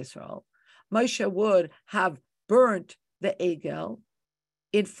would have burnt the Egel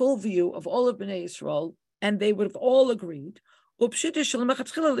in full view of all of Bnei Yisrael, and they would have all agreed. And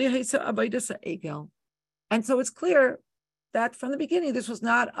so it's clear that from the beginning, this was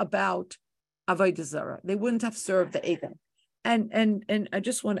not about Avodah Zarah. They wouldn't have served the Egel. And I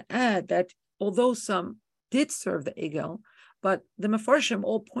just want to add that although some did serve the Egel, but the Mefarshim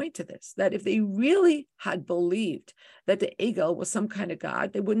all point to this, that if they really had believed that the Egel was some kind of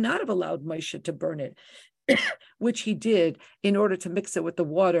god, they would not have allowed Moshe to burn it, which he did in order to mix it with the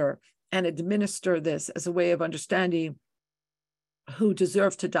water and administer this as a way of understanding who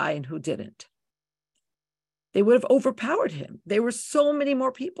deserved to die and who didn't. They would have overpowered him. There were so many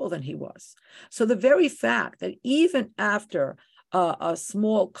more people than he was. So the very fact that even after a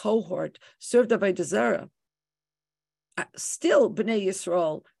small cohort served Avodah Zarah, still Bnei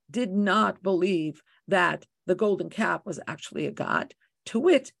Yisrael did not believe that the golden calf was actually a god. To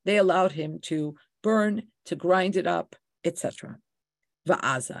wit, they allowed him to burn, to grind it up, etc.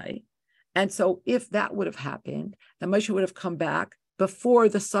 Va'azai. And so if that would have happened, then Moshe would have come back before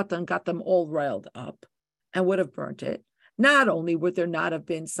the Satan got them all riled up and would have burnt it. Not only would there not have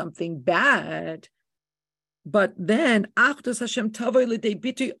been something bad, but then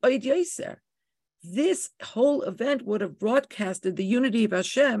this whole event would have broadcasted the unity of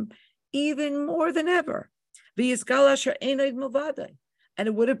Hashem even more than ever. And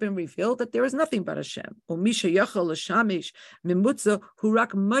it would have been revealed that there is nothing but Hashem.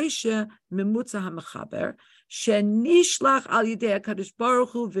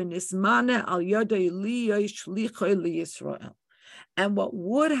 And what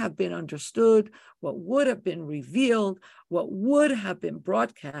would have been understood, what would have been revealed, what would have been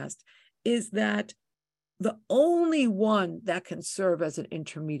broadcast is that the only one that can serve as an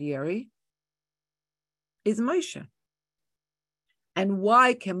intermediary is Moshe. And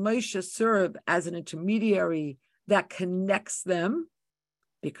why can Moshe serve as an intermediary that connects them?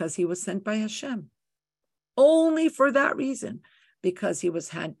 Because he was sent by Hashem. Only for that reason, because he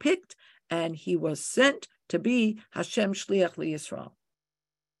was handpicked and he was sent to be Hashem Shliach LiYisrael.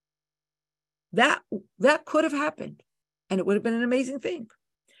 That could have happened, and it would have been an amazing thing.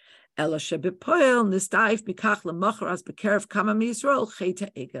 Ela shebepoel nistaif mikach lemachras bekerev kama miYisrael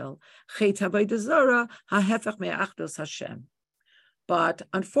cheta egel cheta avodah zara hahefach me'achdos Hashem. But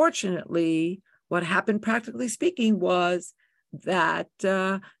unfortunately, what happened, practically speaking, was that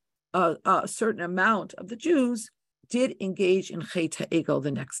a certain amount of the Jews did engage in Chet HaEgel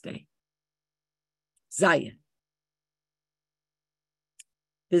the next day. Zayin.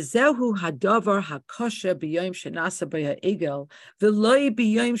 V'zehu hadavar hakosha b'yom shenasa b'ha'egel v'loi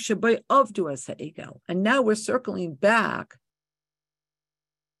b'yom shebay avdu as ha'egel. And now we're circling back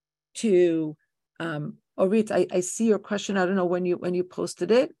to Orit, I see your question. I don't know when you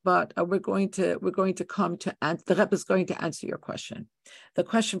posted it, but we're going to come to answer. The Rebbe is going to answer your question. The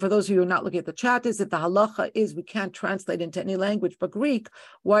question for those of you who are not looking at the chat is: if the halacha is we can't translate into any language but Greek,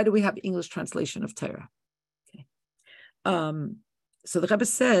 why do we have English translation of Torah? Okay. So the Rebbe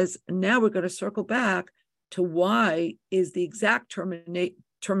says now we're going to circle back to why is the exact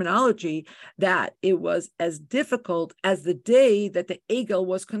terminology that it was as difficult as the day that the egel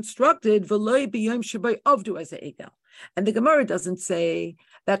was constructed, v'loi b'yom shebay avdu as the egel. And the Gemara doesn't say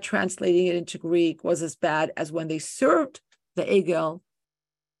that translating it into Greek was as bad as when they served the egel.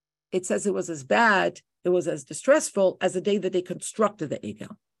 It says it was as bad, it was as distressful as the day that they constructed the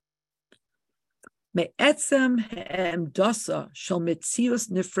egel. Me'etzem ha'emdasa shel metzius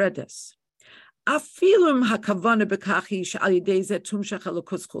nifredes. Afilum hakavana bekachi she'al yedei zeh tumshach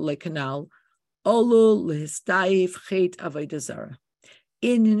elokus kulei kanal olu lehistaif chet avodah zara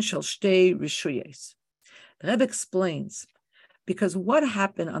inin shel shtei rishuyos. The Rebbe explains because what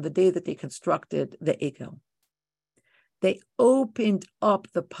happened on the day that they constructed the egel, they opened up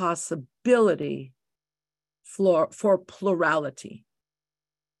the possibility for plurality.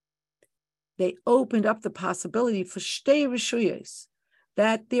 They opened up the possibility for shtei rishuyos,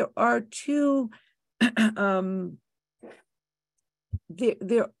 that there are two, if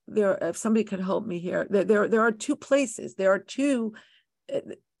somebody could help me here, there are two places. There are two,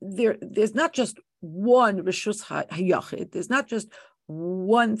 there's not just one Rishus HaYachid. There's not just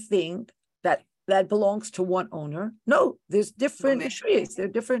one thing that belongs to one owner. No, there's different Rishuyos. They're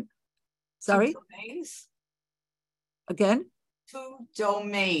different, sorry? Domains? Again? Two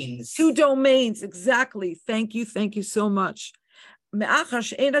domains, exactly. Thank you so much.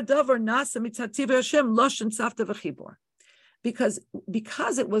 Because it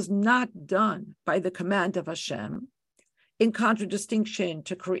was not done by the command of Hashem, in contradistinction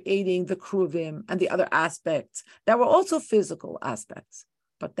to creating the kruvim and the other aspects that were also physical aspects,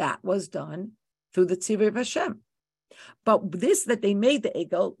 but that was done through the tzivur of Hashem. But this that they made the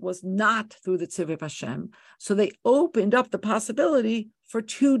egel was not through the tzivur of Hashem, so they opened up the possibility for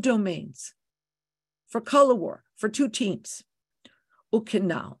two domains, for color war, for two teams.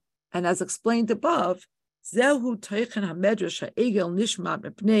 Ukinal, and as explained above, zehu teichen hamedrash ha'egel nishmat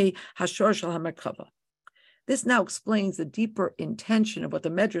mepnei hashor shel hamerkava. This now explains the deeper intention of what the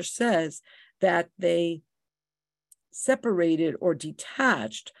Medrash says, that they separated or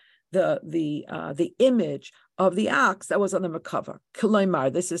detached the image of the ox that was on the merkava.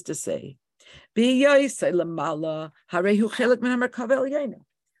 Kiloimar, this is to say, when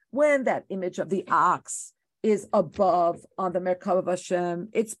that image of the ox is above on the Merkava of Hashem,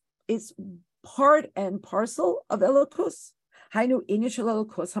 it's part and parcel of Elokus. Hainu initial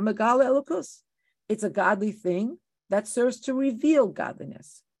Elokus, Hamagala Elokus. It's a godly thing that serves to reveal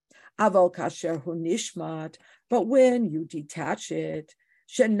godliness. Aval kasher hu nishmat, but when you detach it,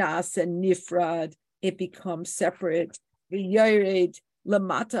 shenas and nifrad, it becomes separate. V'yared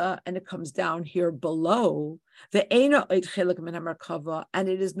lamata, and it comes down here below. The eina oid chelek min hamerkava, and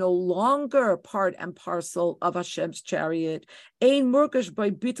it is no longer part and parcel of Hashem's chariot. Ein murkash by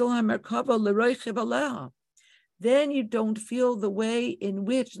bitul hamerkava l'roichiv aleha. Then you don't feel the way in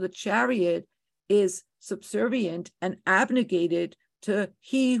which the chariot is subservient and abnegated to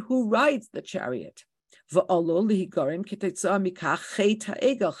he who rides the chariot.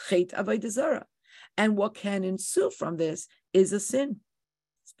 And what can ensue from this is a sin,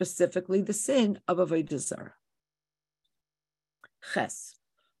 specifically the sin of avodah zarah. Ches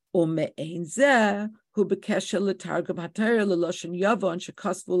ume'ein zeh hu bekesher letargum hatayr leloshen yavon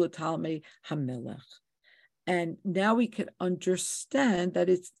shekasvu letalmei hamelech. And now we can understand that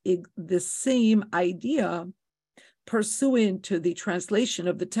it's the same idea pursuant to the translation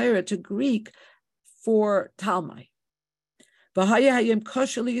of the Torah to Greek for Talmai.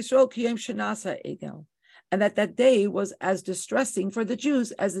 And that day was as distressing for the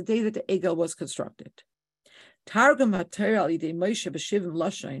Jews as the day that the Egel was constructed. Targum HaTorah al-Yidei Moshe b'shivim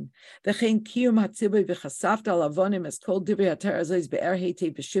lashon v'chein kiyum hatzibur v'chasafta al avonim es kol divrei HaTorah zois be'er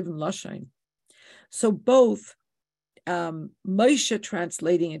heitei b'shivim lashon. So both Moshe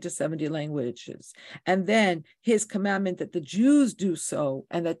translating into 70 languages, and then his commandment that the Jews do so,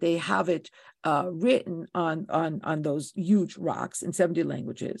 and that they have it written on those huge rocks in 70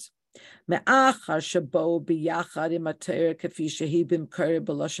 languages. Because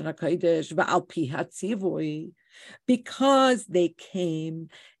they came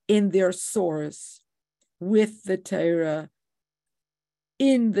in their source with the Torah,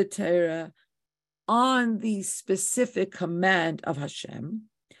 in the Torah, on the specific command of Hashem.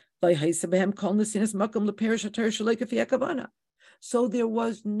 So there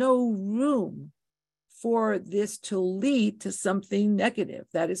was no room for this to lead to something negative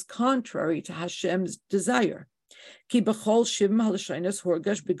that is contrary to Hashem's desire. Because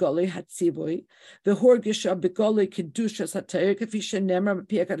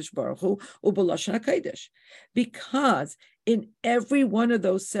in every one of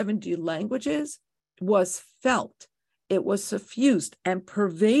those 70 languages was felt, it was suffused and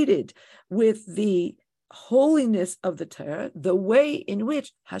pervaded with the holiness of the Torah, the way in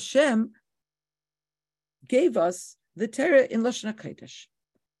which Hashem gave us the Torah in Lashon HaKodesh.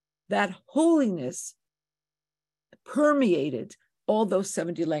 That holiness permeated all those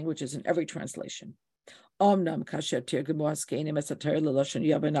 70 languages in every translation. But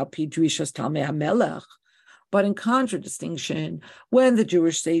in contradistinction, when the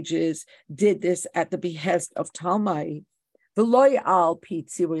Jewish sages did this at the behest of Talmai, the loy al pi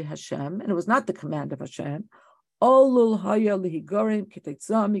tzivui Hashem, and it was not the command of Hashem,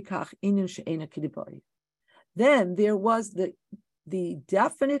 then there was the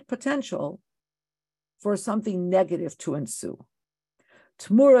definite potential for something negative to ensue.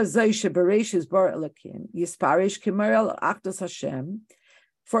 For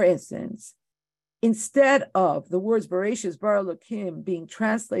instance, instead of the words Bereshis bara Elokim being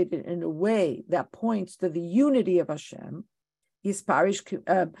translated in a way that points to the unity of Hashem, Yisparish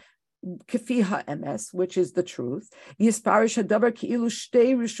Kefi ha'emes, which is the truth, Yisparish hadavar ki'ilu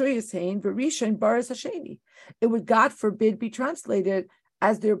shtei rishuyos hein v'rishon baras hasheni. It would, God forbid, be translated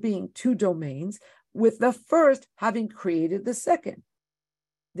as there being two domains, with the first having created the second.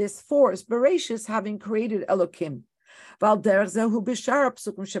 This force, Bereshis, having created Elokim. And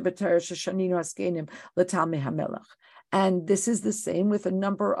this is the same with a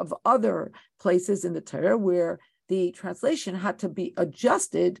number of other places in the Torah where the translation had to be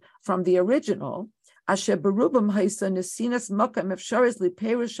adjusted from the original. And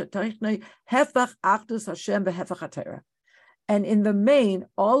in the main,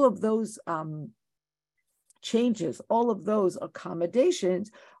 all of those changes, all of those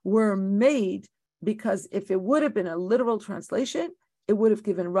accommodations were made because if it would have been a literal translation, it would have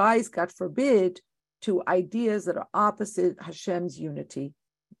given rise, God forbid, to ideas that are opposite Hashem's unity,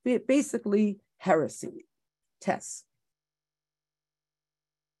 basically heresy, tes.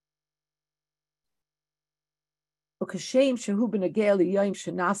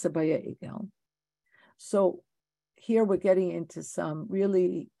 So here we're getting into some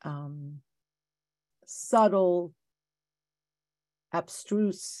really subtle,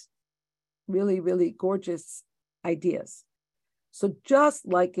 abstruse, really, really gorgeous ideas. So just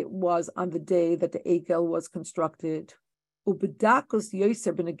like it was on the day that the Egel was constructed,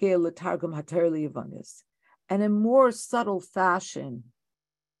 and in more subtle fashion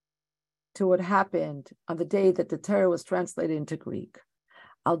to what happened on the day that the Torah was translated into Greek.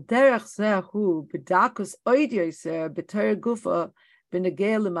 Al derech zehu b'dakus oid yoser b'Torah gufa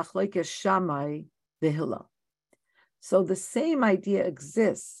b'negei l'machlokas Shammai v'Hillel. So the same idea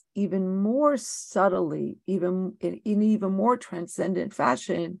exists even more subtly, even in even more transcendent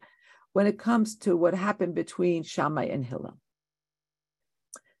fashion when it comes to what happened between Shammai and Hillel.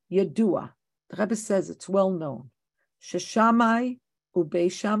 Yadua, the Rebbe says it's well known. Sheshammai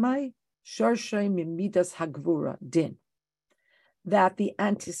ubei Shammai sharshay mimidas hagvura din. That the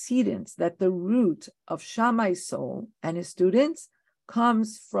antecedents, that the root of Shammai's soul and his students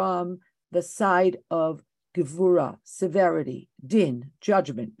comes from the side of Gevura, severity, din,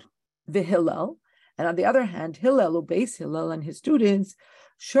 judgment, the Hillel, and on the other hand, Hillel, Ubeis Hillel, and his students,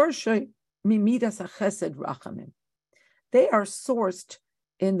 Shorshay Mimidas Chesed Rachamim. They are sourced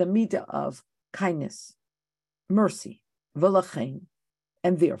in the midah of kindness, mercy, v'lachein,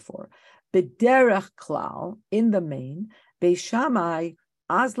 and therefore, b'derech klal, in the main, Beis Shammai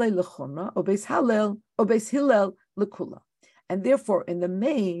azle lechumra, Ubeis Hillel lekula, and therefore, in the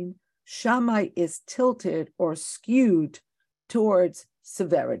main, Shammai is tilted or skewed towards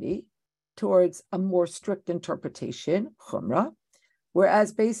severity, towards a more strict interpretation, chumrah,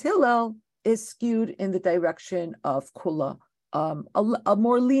 whereas Beis Hillel is skewed in the direction of kula, a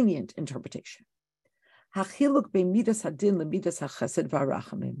more lenient interpretation. Hachiluk be midas hadin le midas hachesed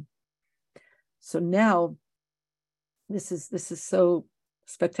v'arachamim. So now, this is so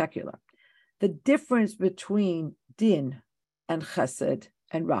spectacular. The difference between din and chesed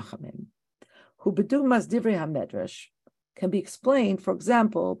and rachamim, who bedumas divrei hamedrash, can be explained, for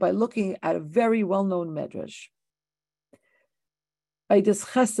example, by looking at a very well-known medrash. Aidis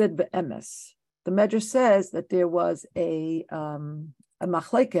chesed ve'emes. The medrash says that there was a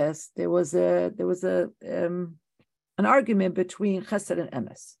machlekes. There was an argument between chesed and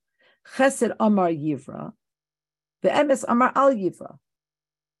emes. Chesed amar yivra, ve'emes amar al yivra.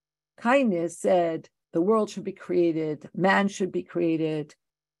 Kindness said the world should be created, man should be created,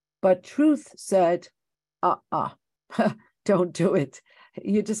 but truth said, don't do it.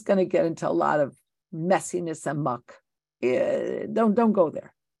 You're just going to get into a lot of messiness and muck. Don't go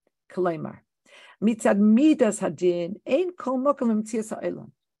there. Kalemar. Mitzad midas hadin ein kol mokem lemtzias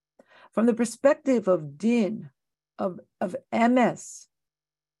ha'olam. From the perspective of din, of emes,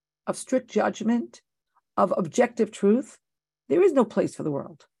 of strict judgment, of objective truth, there is no place for the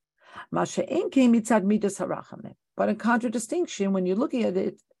world. But in contradistinction, when you're looking at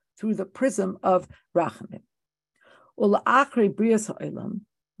it through the prism of rachamim,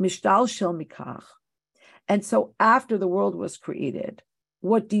 and so after the world was created,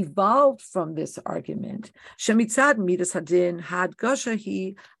 what devolved from this argument, shemitzad midas hadin had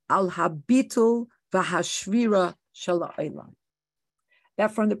gashahi al habitul v'hashvira shel ha'olam,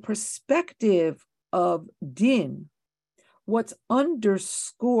 that from the perspective of din, what's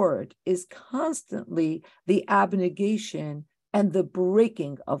underscored is constantly the abnegation and the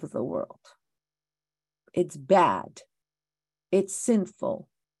breaking of the world. It's bad. It's sinful.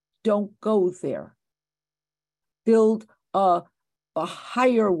 Don't go there. Build a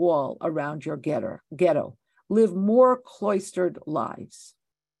higher wall around your ghetto. Live more cloistered lives.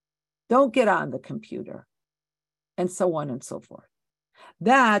 Don't get on the computer. And so on and so forth.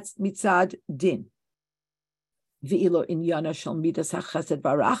 That's mitzad din. V'ilo inyana shel midas hachesed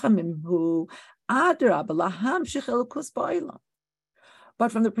v'arachamim hu adrab lahamshich elokus ba'olam.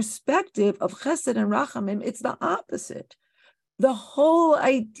 But from the perspective of chesed and rachamim, it's the opposite. The whole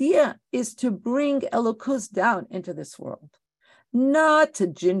idea is to bring elokus down into this world, not to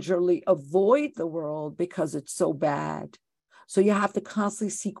gingerly avoid the world because it's so bad. So you have to constantly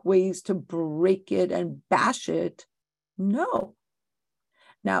seek ways to break it and bash it. No.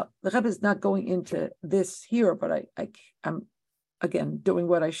 Now, the Rebbe is not going into this here, but I'm again doing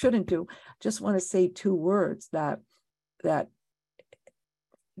what I shouldn't do. Just want to say two words that the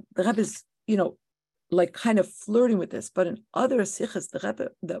Rebbe is, like kind of flirting with this. But in other sichas, the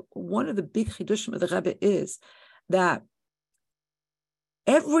Rebbe, one of the big chidushim of the Rebbe is that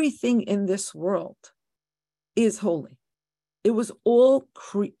everything in this world is holy. It was all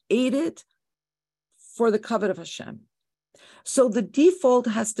created for the kavod of Hashem. So the default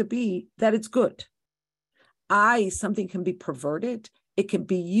has to be that it's good. Something can be perverted. It can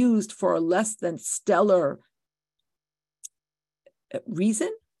be used for a less than stellar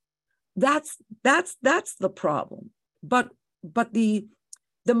reason. That's the problem. But the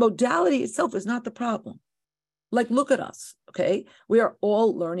modality itself is not the problem. Like, look at us, okay? We are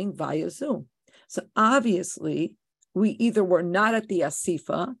all learning via Zoom. So obviously, we either were not at the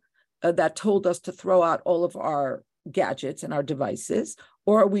asifa that told us to throw out all of our gadgets and our devices,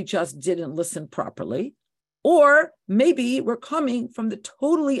 or we just didn't listen properly, or maybe we're coming from the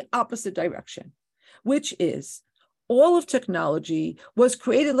totally opposite direction, which is all of technology was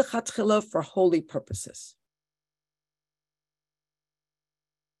created lechatchila for holy purposes.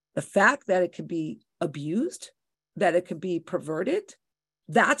 The fact that it can be abused, that it can be perverted,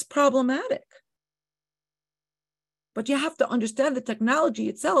 that's problematic. But you have to understand the technology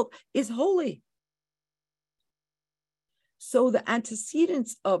itself is holy. So the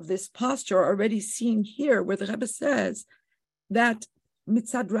antecedents of this posture are already seen here, where the Rebbe says that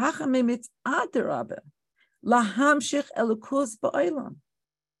mitzad rachamim it's adarabah, lahamshich elukus ba'olam.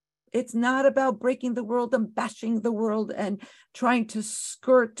 It's not about breaking the world and bashing the world and trying to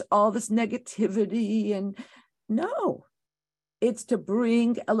skirt all this negativity. And no, it's to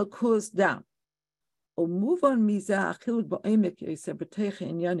bring elukus down. And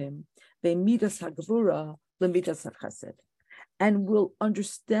we'll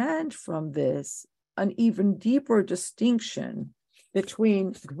understand from this an even deeper distinction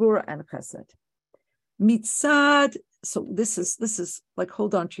between Gvura and Chesed. Mitzad, so this is like,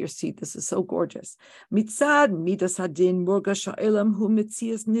 hold on to your seat. This is so gorgeous. Mitzad midas hadin murgash ha'olam hu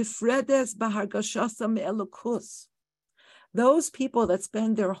mitzias nifredes b'hargashasa me'elokus. Those people that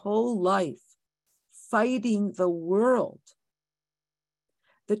spend their whole life fighting the world.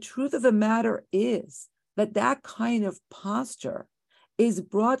 The truth of the matter is But that kind of posture is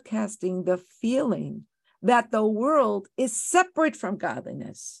broadcasting the feeling that the world is separate from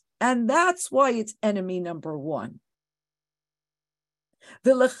godliness. And that's why it's enemy number one.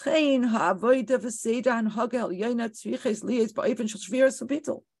 So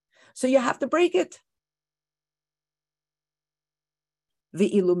you have to break it.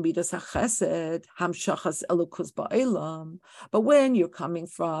 But when you're coming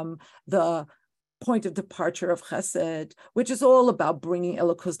from the point of departure of chesed, which is all about bringing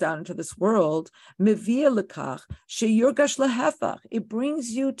elokus down into this world, it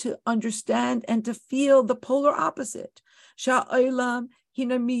brings you to understand and to feel the polar opposite. So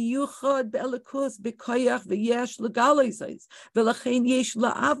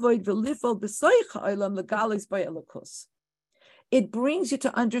it brings you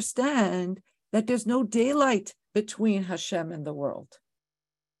to understand that there's no daylight between Hashem and the world.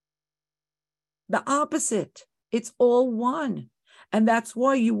 The opposite, it's all one. And that's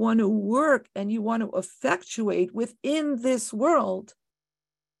why you want to work and you want to effectuate within this world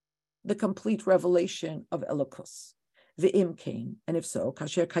the complete revelation of Elokus. The imkain, and if so,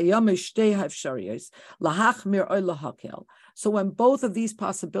 so when both of these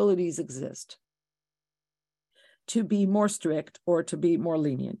possibilities exist, to be more strict or to be more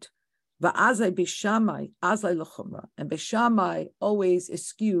lenient. And Beishamai always is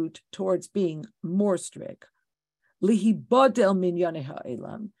skewed towards being more strict.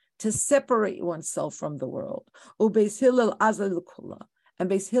 To separate oneself from the world. And Beis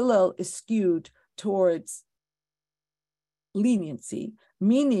Hillel is skewed towards leniency,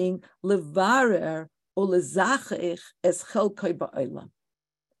 meaning levarer or lezachich es chelkoi ba'olam.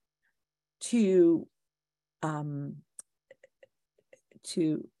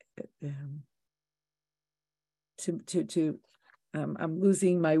 I'm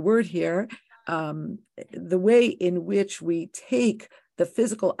losing my word here. The way in which we take the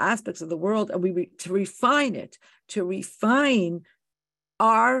physical aspects of the world and to refine it, to refine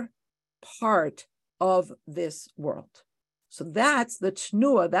our part of this world. So that's the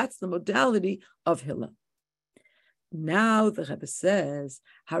tnua, that's the modality of Hillel. Now the Rebbe says,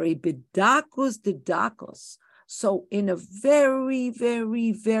 Hari bidakus didakos. So in a very,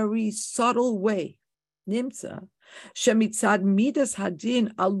 very, very subtle way, Nimtza, Shemitzad midas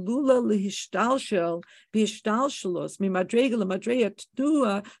hadin alula lihishtalshel bihishtalshelos mimadrega lemadreya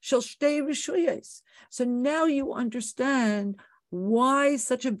tnua shel shtei rishuyos. So now you understand why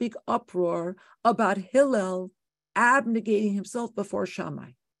such a big uproar about Hillel abnegating himself before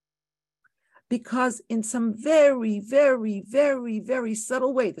Shammai. Because in some very, very, very, very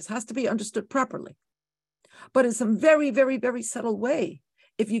subtle way, this has to be understood properly, but in some very, very, very subtle way,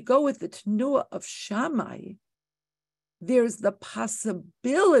 if you go with the Tnuah of Shammai, there's the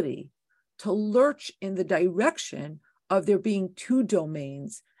possibility to lurch in the direction of there being two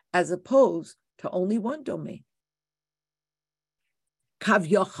domains as opposed to only one domain. Kav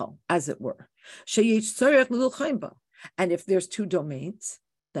yochel, as it were. And if there's two domains,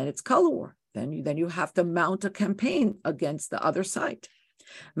 then it's color war. Then you have to mount a campaign against the other side.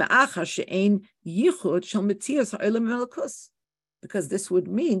 Because this would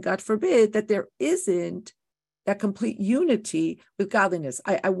mean, God forbid, that there isn't that complete unity with godliness.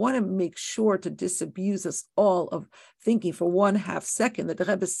 I want to make sure to disabuse us all of thinking for 1/2 second that the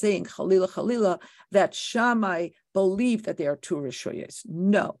Rebbe is saying, Chalila, that Shammai believed that there are two Rishuyos.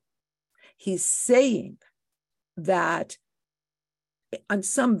 No. He's saying that on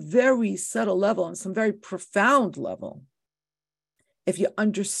some very subtle level, on some very profound level, if you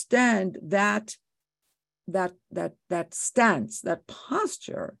understand that stance, that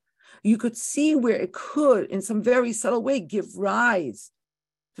posture, you could see where it could, in some very subtle way, give rise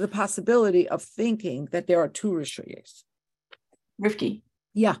to the possibility of thinking that there are two Rishuyos. Rivky.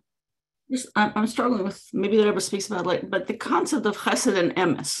 Yeah. I'm struggling with, maybe the Rebbe speaks about it later, but the concept of chesed and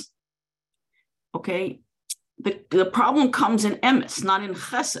emes. Okay, the problem comes in emes, not in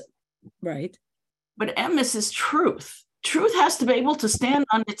chesed. Right. But emes is truth. Truth has to be able to stand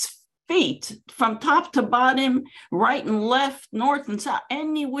on its feet from top to bottom, right and left, north and south,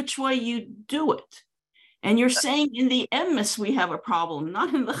 any which way you do it. And you're saying in the emes we have a problem,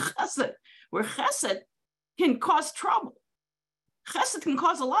 not in the chesed, where chesed can cause trouble. Chesed can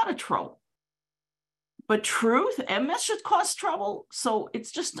cause a lot of trouble. But truth, emes should cause trouble. So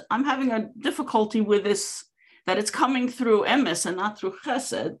it's just, I'm having a difficulty with this, that it's coming through emes and not through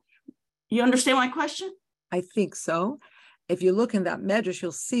chesed. You understand my question? I think so. If you look in that medrash,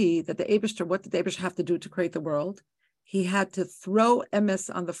 you'll see that the Eibishter, what did the Eibishter have to do to create the world? He had to throw emes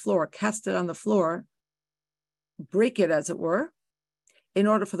on the floor, cast it on the floor, break it as it were, in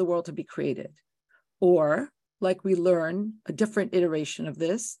order for the world to be created. Or, like we learn a different iteration of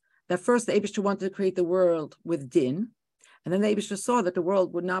this, that first the Eibishter wanted to create the world with din, and then the Eibishter saw that the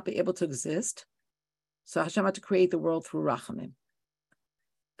world would not be able to exist. So Hashem had to create the world through Rachamim.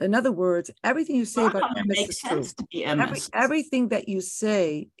 In other words, everything you say about Rachamim emes makes is true. sense to be emes. Everything that you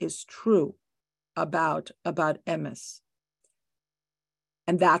say is true about emes.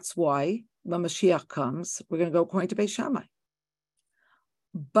 And that's why when Mashiach comes, we're going to go according to Beis Shammai.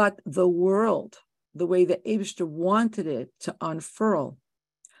 But the world, the way the Eibishter wanted it to unfurl,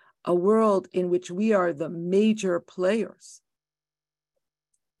 a world in which we are the major players,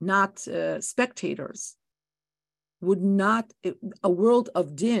 not spectators, would not, a world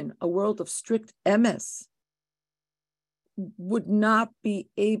of din, a world of strict emes, would not be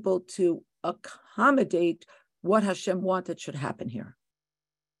able to accommodate what Hashem wanted should happen here.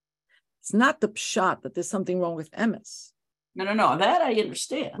 It's not the pshat that there's something wrong with emes. No, that I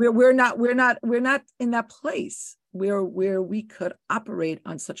understand. We're not in that place where we could operate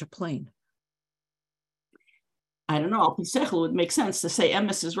on such a plane. I don't know. Al Pisechel would make sense to say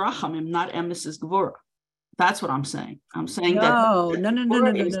emes is rachamim, not emes is gevura. That's what I'm saying. I'm saying No.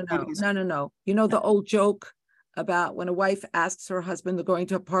 that. You know the old joke about when a wife asks her husband, they're going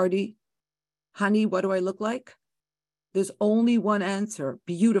to a party, honey, what do I look like? There's only one answer: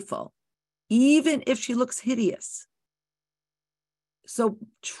 beautiful, even if she looks hideous. So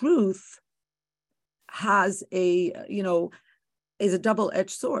truth has is a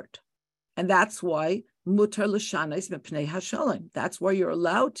double-edged sword. And that's why mutar l'shanais mipnei hashalom. That's why you're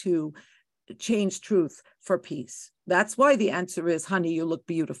allowed to change truth for peace. That's why the answer is, honey, you look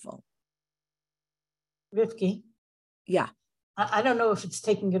beautiful. Rivky? Yeah. I don't know if it's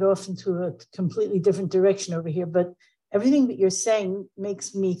taking it off into a completely different direction over here, but everything that you're saying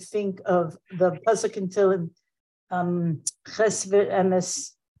makes me think of the pasuk in Tehillim, Ches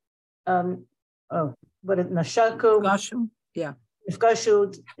v'emes, Nashaku. Yeah.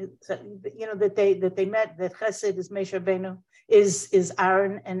 Nifgashu, that they met, that Chesed is Moshe Rabbeinu, is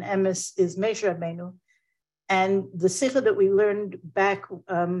Aaron, and Emes is Moshe Rabbeinu. And the sikha that we learned back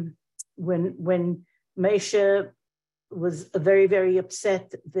when Moshe was very, very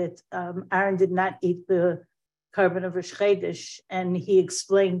upset that Aaron did not eat the carbon of Rosh Chodesh, and he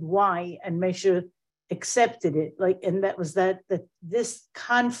explained why, and Moshe accepted it. And that was that this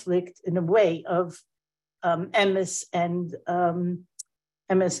conflict in a way of emes and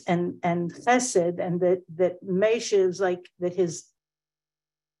chesed, and that Moshe is like that his,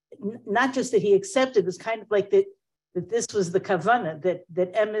 not just that he accepted, was kind of like that this was the kavanah,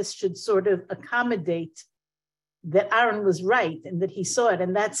 that emes should sort of accommodate that Aaron was right and that he saw it,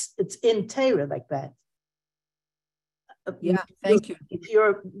 and it's in Torah like that. Yeah, thank you.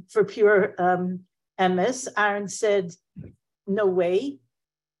 For pure emes, Aaron said, "No way."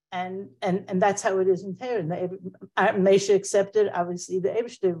 And that's how it is in Torah. Moshe accepted. Obviously, the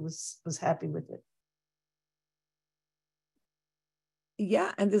Eibishter was happy with it.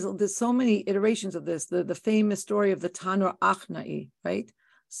 Yeah, and there's so many iterations of this. The famous story of the Tanur Achnai, right?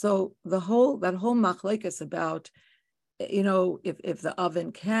 So that whole machlekes about, if the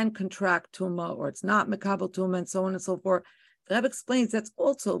oven can contract tuma or it's not mekabel tuma and so on and so forth. The Rebbe explains that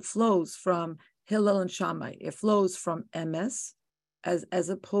also flows from Hillel and Shammai. It flows from emes, as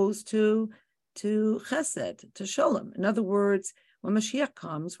opposed to chesed, to shalom. In other words, when Mashiach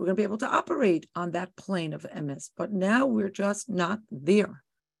comes, we're going to be able to operate on that plane of emes. But now we're just not there.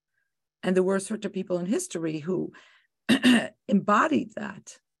 And there were certain people in history who embodied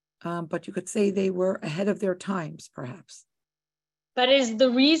that. But you could say they were ahead of their times, perhaps. But is the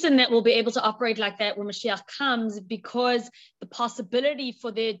reason that we'll be able to operate like that when Mashiach comes because the possibility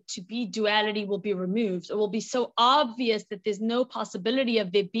for there to be duality will be removed. It will be so obvious that there's no possibility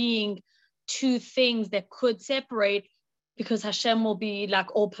of there being two things that could separate because Hashem will be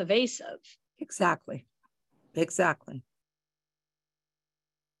like all pervasive. Exactly.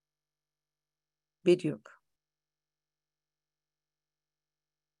 Bidyuk.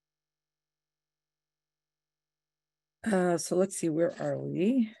 So let's see, where are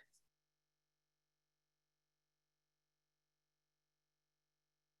we?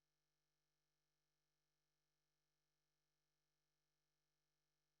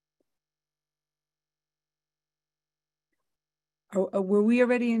 Were we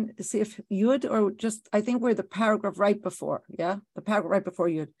already in Sif Yud, or just, I think we're the paragraph right before, yeah? The paragraph right before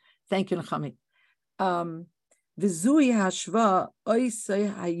Yud. Thank you, Nechami. V'zui hashva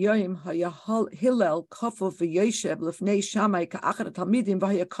oisei hayoim hayahol Hillel kofo v'yoshev lefnei Shammai ka'achad talmidim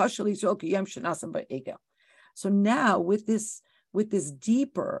v'hayakashel Yisrael k'yem shenasam ba'egel. So now with this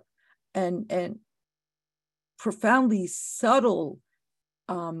deeper and profoundly subtle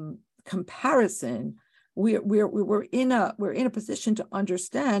comparison, we're in a position to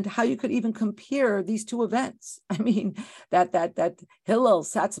understand how you could even compare these two events. I mean, that Hillel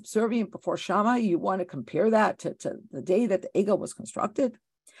sat subservient before Shammai. You want to compare that to the day that the Egel was constructed?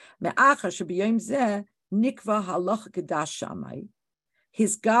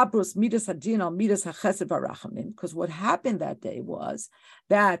 His gabrus midas hadin al midas hachesed varachamim. Because what happened that day was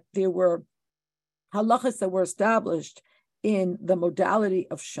that there were halachas that were established in the modality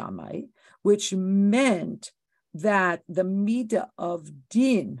of Shammai, which meant that the midah of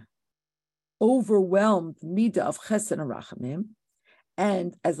din overwhelmed the midah of chesed and rachamim.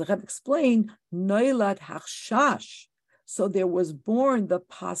 And as the Rebbe explained, noilad hachshash. So there was born the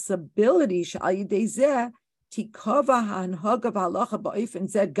possibility shal yidei zeh tikova hanhaga v'halacha ba'ofen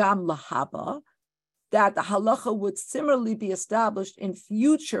zeh gam lahaba, that the halacha would similarly be established in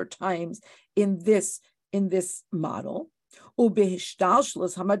future times in this model. And in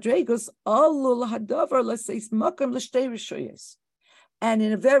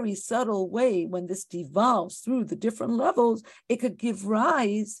a very subtle way, when this devolves through the different levels, it could give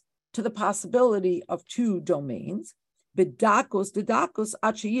rise to the possibility of two domains. And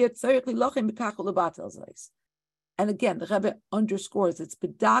again, the Rebbe underscores it's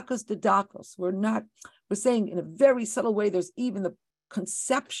bedakos dedakos. We're saying in a very subtle way, there's even the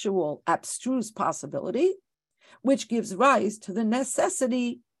conceptual, abstruse possibility, which gives rise to the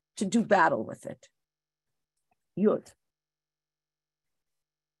necessity to do battle with it. Yud.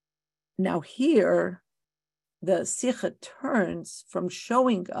 Now here, the Sikha turns from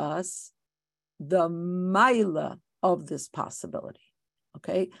showing us the maila of this possibility.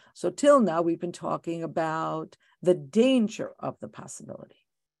 Okay, so till now we've been talking about the danger of the possibility.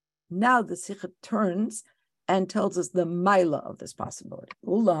 Now the Sikha turns and tells us the maila of this possibility.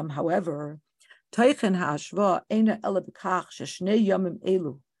 Ulam, however, Teichen ha'ashva eina ela b'kach sheshnei yomim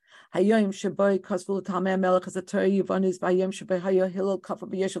elu hayom sheboi kosvu l'talmei hamelech hazatori yivanis v'hayom sheboi hayo hillel kafa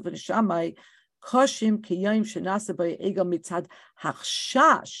b'yeshuv v'nishamai koshim kiyom shenasa b'y egel mitzad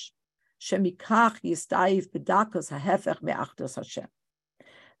hachshash shemikach yistayiv b'dakos hahefech me'achdos Hashem.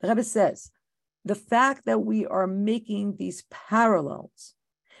 The Rebbe says, the fact that we are making these parallels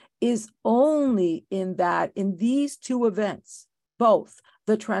is only in that in these two events, both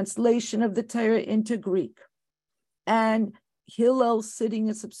the translation of the Torah into Greek and Hillel sitting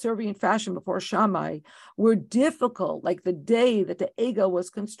in subservient fashion before Shammai, were difficult, like the day that the Egel was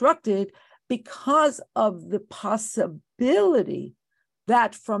constructed, because of the possibility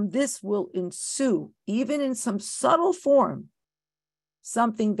that from this will ensue, even in some subtle form,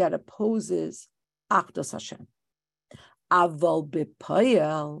 something that opposes Achdos Hashem. Aval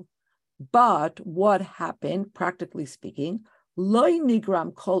b'poel, but what happened, practically speaking, loy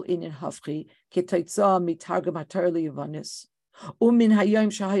nigram kol inin hafchi k'toitza mitargum haTorah liYavanis umin hayom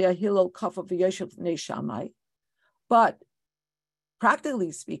shahaya Hillel kafa v'yoshev b'nei Shammai. But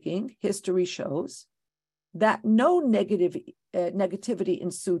practically speaking, history shows that no negativity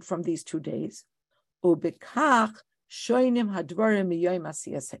ensued from these 2 days. Ubekach shoinim hadvarim miyom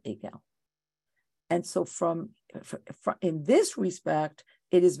asiyas ha'egel. And so from in this respect,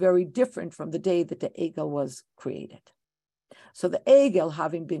 it is very different from the day that the Egel was created. So the Egel,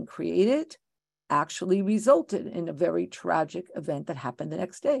 having been created, actually resulted in a very tragic event that happened the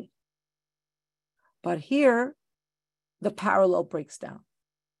next day. But here, the parallel breaks down,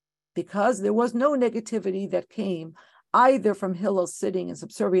 because there was no negativity that came either from Hillel sitting in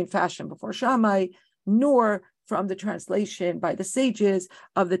subservient fashion before Shammai, nor from the translation by the sages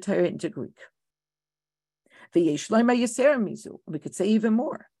of the Torah into Greek. We could say even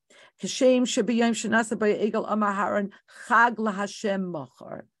more. Just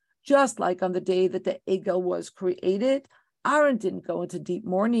like on the day that the Egel was created, Aaron didn't go into deep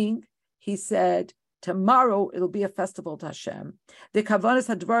mourning. He said, tomorrow it'll be a festival to Hashem. The kavanas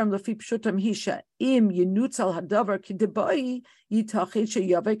hadvarim lefi pshutam hisha im yenutzal hadavar kidebai yitachid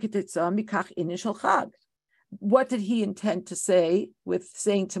sheyavei kitetza mikach inin shel chag. What did he intend to say with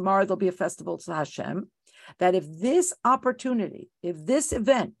saying tomorrow there'll be a festival to Hashem? That if this opportunity, if this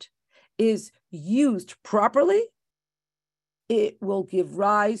event is used properly, it will give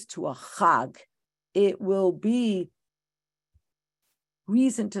rise to a chag. It will be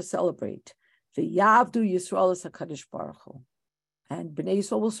reason to celebrate. V'yavdu Yisrael es HaKadosh Baruch Hu. And Bnei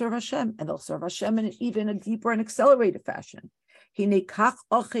Yisrael will serve Hashem, and they'll serve Hashem in even a deeper and accelerated fashion. And in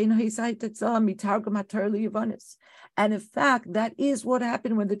fact, that is what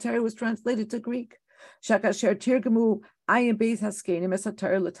happened when the Torah was translated to Greek. When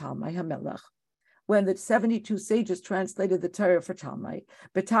the 72 sages translated the Torah for Talmai,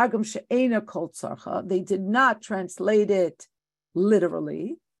 they did not translate it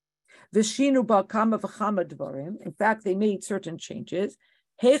literally. V'shinu ba'kama v'chama dvarim. In fact, they made certain changes.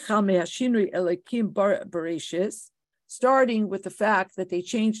 Heichal mehashinui elikim bereshis, starting with the fact that they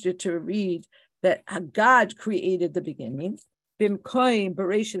changed it to read that God created the beginning. Bimkoim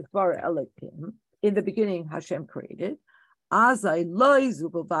bereshis bar elikim. In the beginning, Hashem created. Azai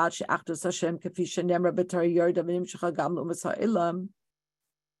loizu b'vad she'achdos Hashem k'fi shenemra b'tar yarda v'nimshacha gam l'umas ha'elam.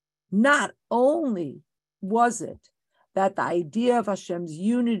 Not only was it that the idea of Hashem's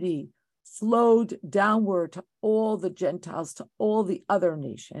unity flowed downward to all the Gentiles, to all the other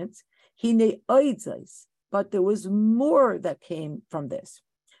nations, but there was more that came from this.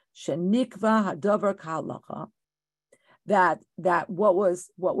 Shenikva hadavar k'halacha, that what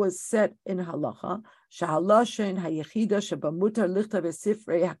was said in halacha, shahaloshen hayechida shebamutar lichta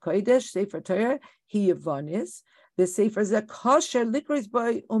v'sifrei hakodesh sefer Torah hi yavanis, the sefer zeh kosher likris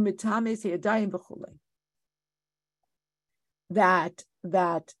by umitames yadayim v'chulei. That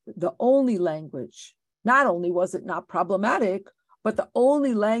the only language, not only was it not problematic, but the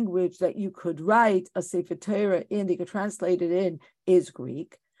only language that you could write a Sefer Torah in, that you could translate it in, is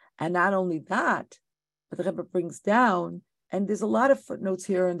Greek. And not only that, but the Rebbe brings down, and there's a lot of footnotes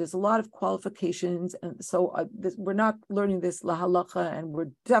here, and there's a lot of qualifications, and so we're not learning this la halacha, and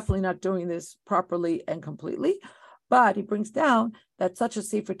we're definitely not doing this properly and completely. But he brings down that such a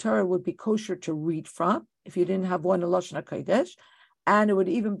Sefer Torah would be kosher to read from if you didn't have one in Lashon HaKodesh, and it would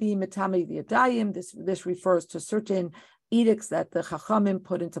even be Mitame V'Yadayim. This refers to certain edicts that the Chachamim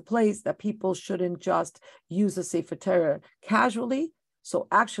put into place, that people shouldn't just use a Sefer Torah casually. So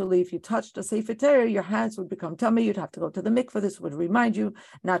actually, if you touched a Sefer Torah, your hands would become tummy. You'd have to go to the mikveh. This would remind you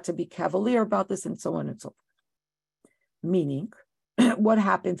not to be cavalier about this, and so on and so forth. Meaning, what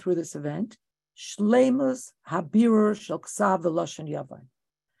happened through this event? Shleimus habirur shel ksav v'lashon yavan.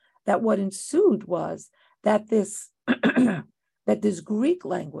 That what ensued was that this that this Greek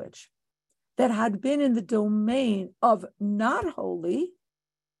language that had been in the domain of not holy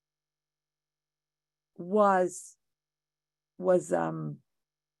was I'm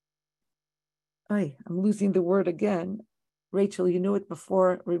losing the word again. Rachel, you knew it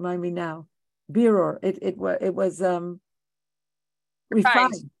before. Remind me now. Birur. It was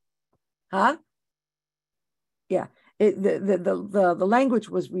refined. Huh? Yeah. The language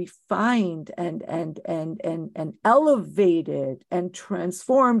was refined and elevated and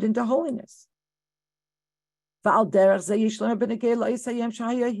transformed into holiness.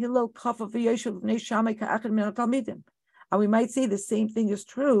 And we might say the same thing is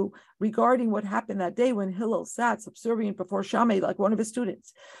true regarding what happened that day when Hillel sat subservient before Shammai, like one of his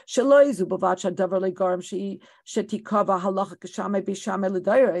students.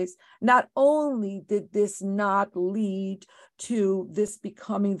 Not only did this not lead to this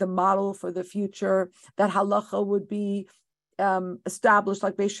becoming the model for the future, that halacha would be established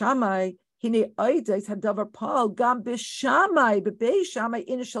like Beis Shammai,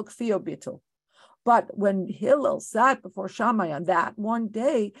 but when Hillel sat before Shammai on that one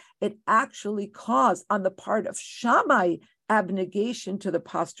day, it actually caused on the part of Shammai abnegation to the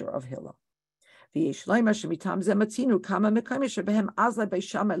posture of Hillel. And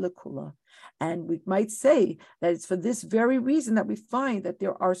we might say that it's for this very reason that we find that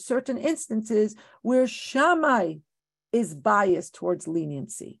there are certain instances where Shammai is biased towards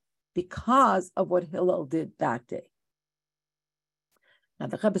leniency because of what Hillel did that day. Now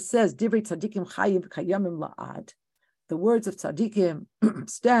the Rebbe says, "Divrei tzadikim chayim kayamim la'ad." The words of tzadikim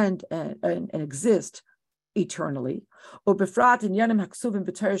stand and exist eternally. Ubefrat in yanim haksuvim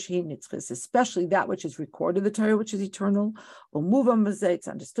b'Torah shehi nitzchis, especially that which is recorded in the Torah, which is eternal. Umuvam mazeh, it's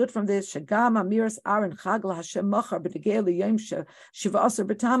understood from this. Shagam amiras Aaron chag laHashem machar b'degei liyom shiva'asar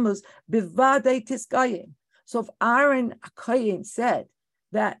b'Tammuz bivadei tiskayim. So if Aaron HaKohen said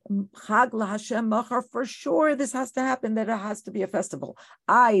that Chag LaHashem Machar, for sure this has to happen, that it has to be a festival.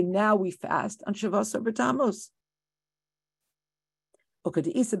 Now we fast on Shavasar B'Tammuz. And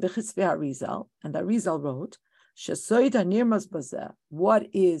the Arizal wrote, what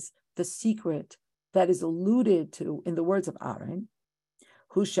is the secret that is alluded to in the words of Aaron?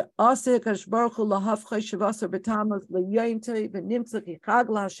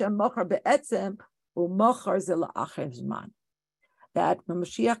 That when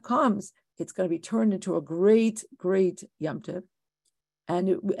Mashiach comes, it's going to be turned into a great, great Yom Tov, and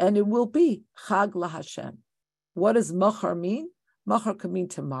it will be Chag LaHashem. What does Machar mean? Machar could mean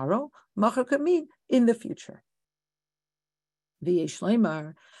tomorrow. Machar could mean in the future. V'yesh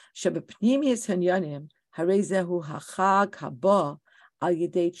leimar shebepnimius hanyanim harei zehu hachag haba al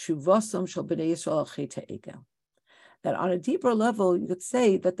yedei tshuvasom shel bnei Yisrael al chet ha'egel. That on a deeper level, you could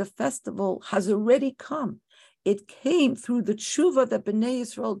say that the festival has already come. It came through the tshuva that Bnei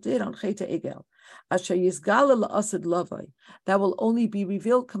Yisrael did on Chet Egel. Asher Yizgala la'asad lavai, that will only be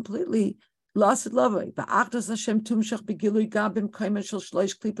revealed completely la'asad lavai. Va'achdas Hashem tumshach begilui gabim kaiman shel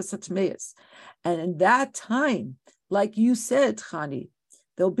shloish klipas hatmeis. And in that time, like you said, Chani,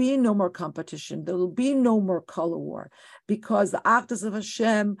 there'll be no more competition. There will be no more color war, because the actors of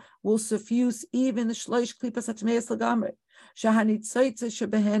Hashem will suffuse even the shloish klipas hatmeis lagamre. Shahanitzaytze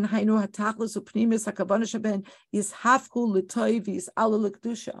shebehen hainu hatachlis upnimis hakavana sheben yishafku l'toy v'yis'ala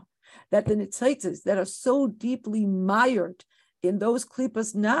l'kedusha. That the nitzaites that are so deeply mired in those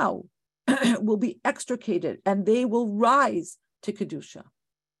klipas now will be extricated and they will rise to kedusha.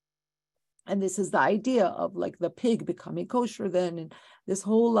 And this is the idea of like the pig becoming kosher then, and this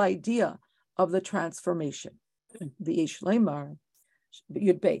whole idea of the transformation. The Yesh Leimar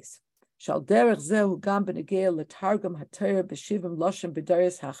Yud Beis Shal derech zehu gam b'negei l'targum haTorah b'shivim loshem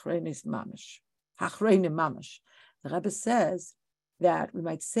b'daris hachreinis mamash. Hachreinim mamash. The Rebbe says that we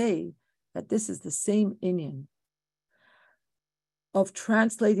might say that this is the same inyan of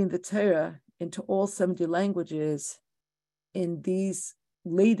translating the Torah into all 70 languages in these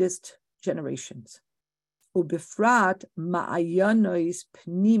latest generations. Ubifrat ma'ayanois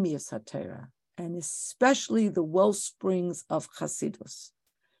pnimius HaTorah, and especially the well springs of Chasidus.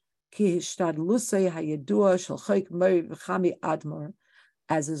 Ki hishtadlusei hayedua shel Chayk Mori v'chami Admor,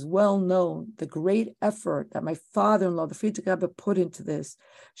 as is well known, the great effort that my father-in-law, the Frierdiker Rebbe, put into this,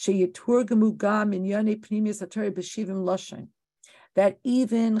 sheyiturgamu gam inyane pnimius HaTorah b'shivim lashon, that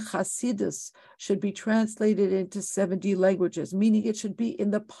even Chasidus should be translated into 70 languages, meaning it should be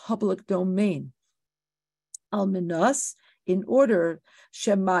in the public domain. Al minas, in order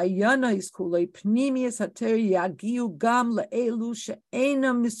shemayana is kulei pnimius HaTorah yagiu gam le'elu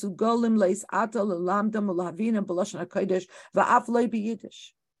she'enam misugolim le'is'ata le'lamdam le'lavinam b'lashon HaKodesh va'af lo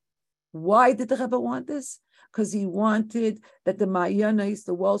b'Yiddish. Why did the Rebbe want this? Because he wanted that the Ma'ayanos,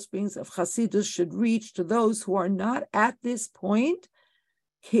 the well springs of Chasidus, should reach to those who are not at this point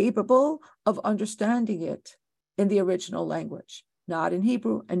capable of understanding it in the original language, not in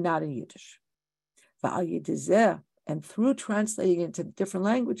Hebrew and not in Yiddish. And through translating it into different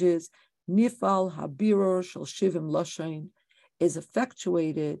languages, Nifal Habiror Shel Shivim Lashon is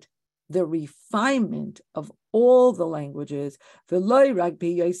effectuated the refinement of all the languages, and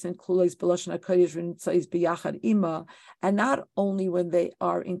not only when they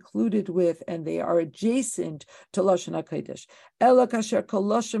are included with and they are adjacent to Lashon HaKodesh,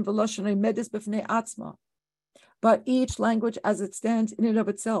 but each language as it stands in and of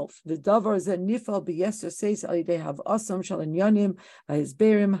itself. The davar ze nifal b'yeser says alidei have asam shal inyanim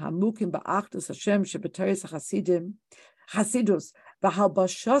v'hizberim hamukim ba'achdus Hashem sheb'teres Chasidus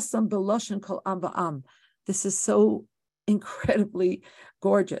v'halbashasam b'lashon kol am v'am. This is so incredibly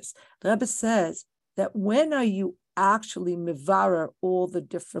gorgeous. The Rebbe says that when are you actually mivarer all the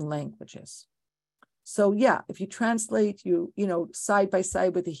different languages? So yeah, if you translate, you side by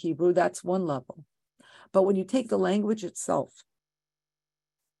side with the Hebrew, that's one level. But when you take the language itself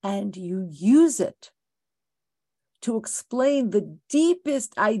and you use it to explain the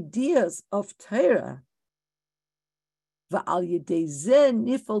deepest ideas of Torah, then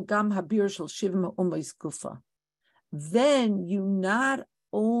you not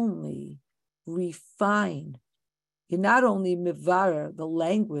only refine, you're not only mivarer the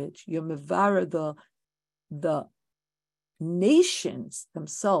language, you're mivarer the nations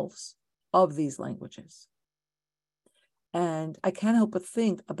themselves of these languages. And I can't help but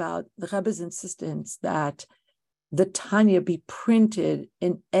think about the Rebbe's insistence that the Tanya be printed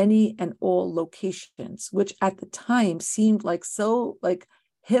in any and all locations, which at the time seemed like so like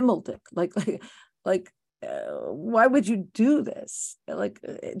himmeldik, why would you do this?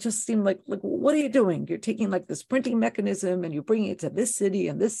 It just seemed like what are you doing? You're taking like this printing mechanism and you're bringing it to this city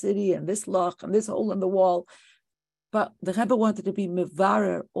and this city and this loch and this hole in the wall. But the Rebbe wanted to be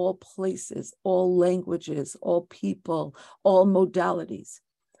mevarer all places, all languages, all people, all modalities.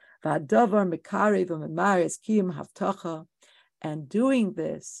 And doing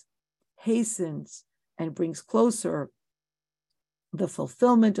this hastens and brings closer the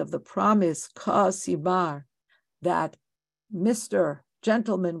fulfillment of the promise, Ka'asimar, that Mr.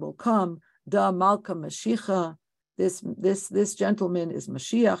 Gentleman will come, Da Malka Mashiach, this gentleman is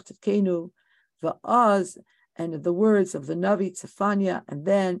Mashiach Tkenu, Va'az, and in the words of the Navi Tzefania, and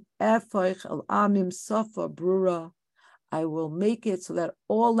then Efoich El Amim Safa Brura, I will make it so that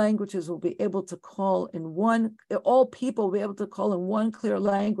all languages will be able to call in one, all people will be able to call in one clear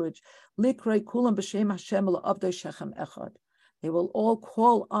language. Likrei Kulam B'Shem Hashem L'Avdei Shechem Echad. They will all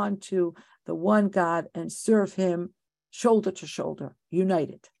call on to the one God and serve Him shoulder to shoulder,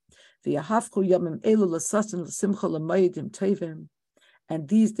 united. And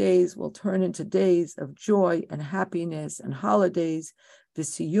these days will turn into days of joy and happiness and holidays. And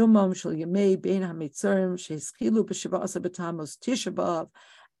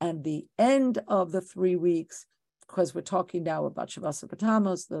the end of the 3 weeks, because we're talking now about Shavas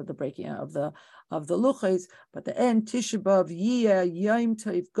B'Tammuz, the breaking out of the luchos, but the end Tisha B'Av Yiyeh Yom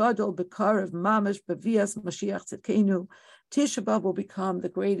Tov Gadol B'Karev Mamash B'Vias Mashiach Tzidkenu. Tisha B'Av will become the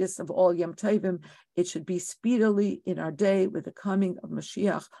greatest of all Yom Tovim. It should be speedily in our day with the coming of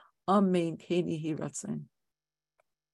Mashiach. Amen. Keni Hi Ratzon.